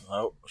on me.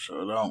 Nope,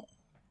 sure don't.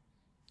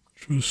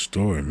 True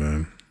story,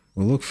 man.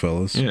 Well, look,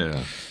 fellas.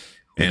 Yeah.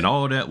 And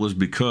all that was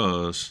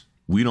because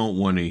we don't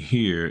want to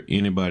hear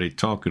anybody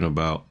talking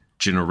about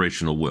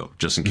generational wealth,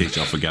 just in case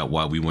y'all forgot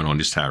why we went on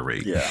this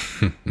tirade. Yeah.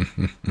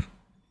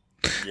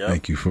 Yep.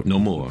 Thank you for no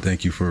more.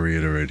 Thank you for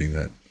reiterating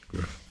that,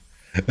 Griff.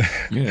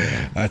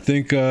 Yeah. I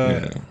think you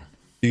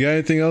got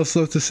anything else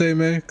left to say,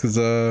 man? Because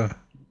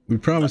we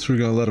promised we're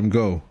gonna let him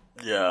go.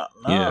 Yeah.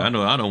 No. Yeah, I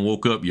know. I don't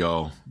woke up,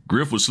 y'all.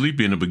 Griff was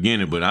sleepy in the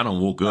beginning, but I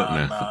don't woke up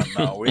now.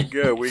 No, we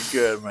good. We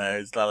good, man.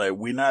 It's not like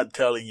we're not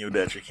telling you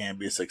that you can't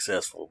be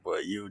successful,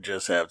 but you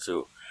just have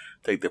to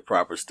take the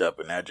proper step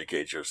and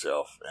educate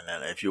yourself. And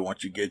then if you want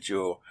to get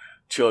your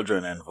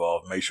children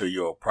involved, make sure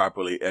you're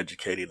properly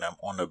educating them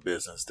on the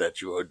business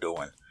that you are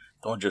doing.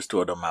 Don't just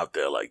throw them out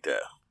there like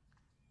that.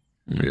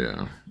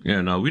 Yeah.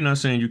 Yeah, no, we're not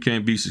saying you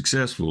can't be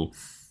successful.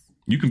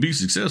 You can be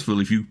successful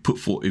if you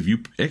if you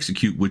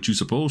execute what you're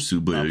supposed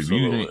to, but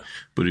Absolutely.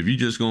 if you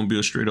just gonna be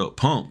a straight up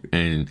punk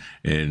and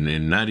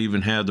not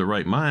even have the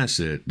right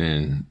mindset,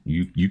 then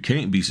you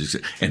can't be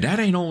successful. And that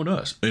ain't on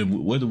us.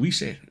 And whether we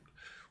say it,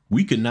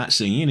 we could not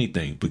say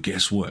anything, but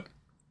guess what?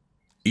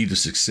 Either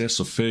success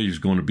or failure is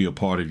going to be a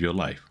part of your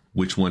life.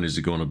 Which one is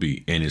it going to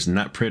be? And it's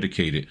not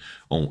predicated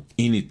on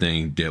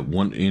anything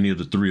that any of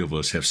the three of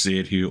us have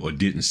said here or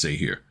didn't say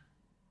here.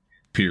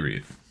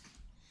 Period.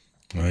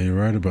 Well, you're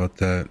right about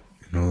that.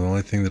 You know, the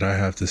only thing that I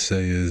have to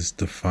say is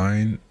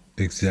define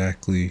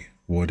exactly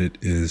what it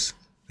is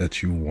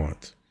that you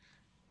want.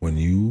 When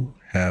you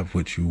have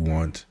what you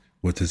want,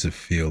 what does it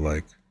feel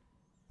like?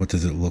 What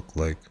does it look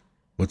like?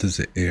 What does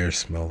the air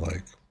smell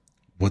like?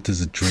 What does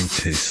the drink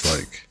taste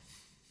like?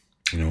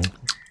 You know,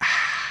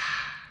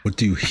 what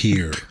do you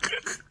hear?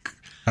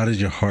 How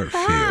does your heart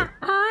feel?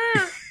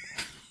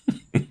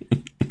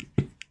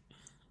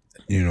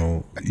 You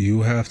know,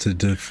 you have to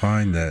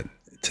define that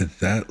to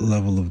that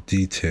level of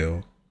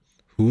detail.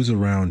 Who's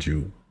around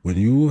you? When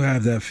you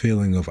have that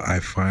feeling of, I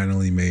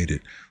finally made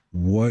it,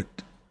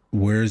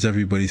 where's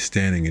everybody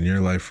standing in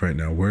your life right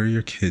now? Where are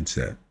your kids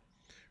at?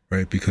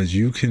 Right? Because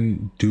you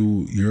can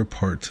do your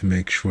part to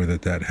make sure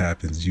that that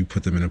happens. You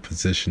put them in a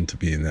position to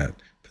be in that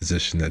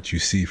position that you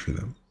see for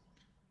them.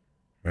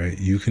 Right?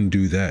 You can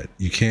do that.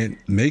 You can't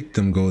make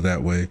them go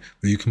that way,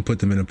 but you can put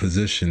them in a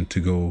position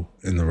to go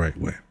in the right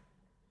way.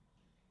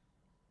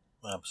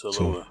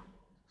 Absolutely.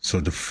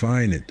 So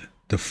define it.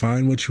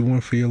 Define what you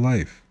want for your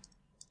life.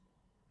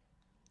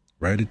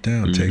 Write it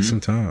down. Mm-hmm. Take some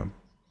time.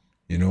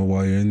 You know,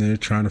 while you're in there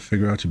trying to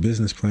figure out your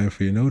business plan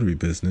for your notary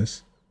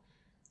business,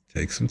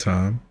 take some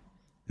time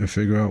and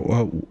figure out,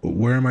 well,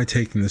 where am I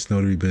taking this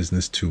notary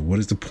business to? What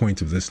is the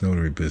point of this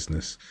notary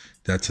business?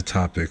 That's a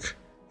topic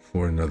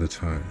for another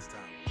time.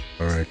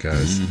 All right,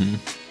 guys.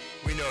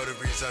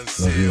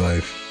 Love your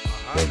life.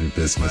 Love your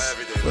business.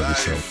 Love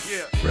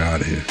yourself. We're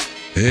out of here.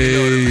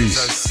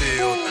 Peace.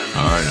 All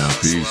right, now,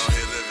 peace.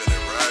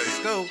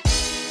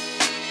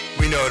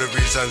 We know the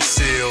reason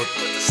unsealed.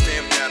 Put the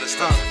stamp down and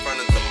stop in front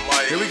of the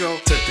mic. Here we go.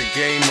 Took the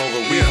game over.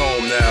 We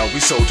home now. We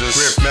soldiers.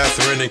 Griff,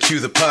 Matherin, and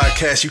Q, the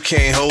podcast. You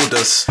can't hold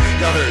us.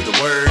 Y'all heard the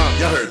word.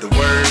 Y'all heard the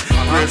word.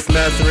 Griff,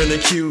 Matherin,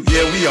 and Q.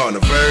 Yeah, we on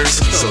the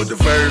verse. So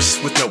diverse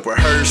with no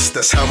rehearse.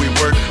 That's how we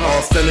work.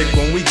 Authentic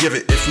when we give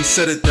it. If we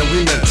said it, then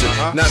we meant it.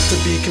 Not to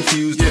be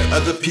confused with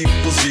other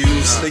people's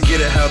views. They get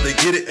it how they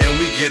get it, and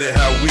we get it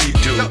how we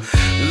do.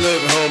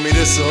 Look, homie,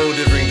 this a whole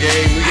different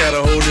game. We got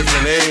a whole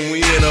different aim. We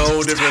in a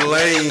whole different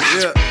lane.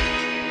 Yeah.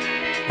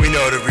 We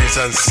know the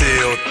reason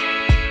unsealed.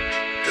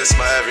 This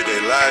my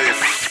everyday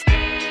life.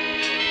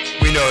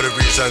 We know the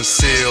reason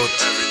unsealed.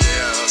 Every day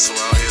I hustle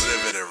out here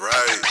living it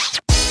right.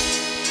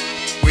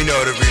 We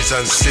know the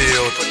reason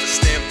unsealed. Put the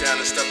stamp down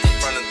and step in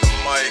front of the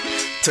mic.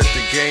 Took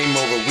the game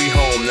over. We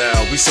home now.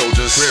 We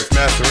soldiers. Griff,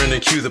 Matherin,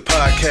 and Q, the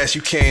podcast.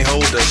 You can't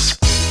hold us.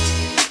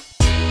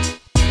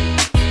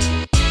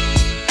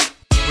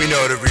 We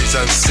know the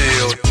reason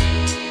unsealed.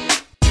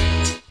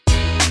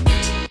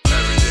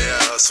 Every day I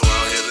hustle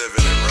out here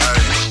living it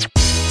right.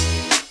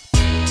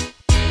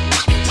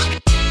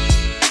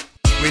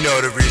 We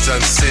know the reason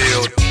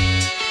unsealed.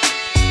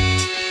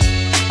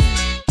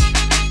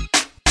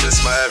 This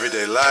my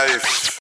everyday life.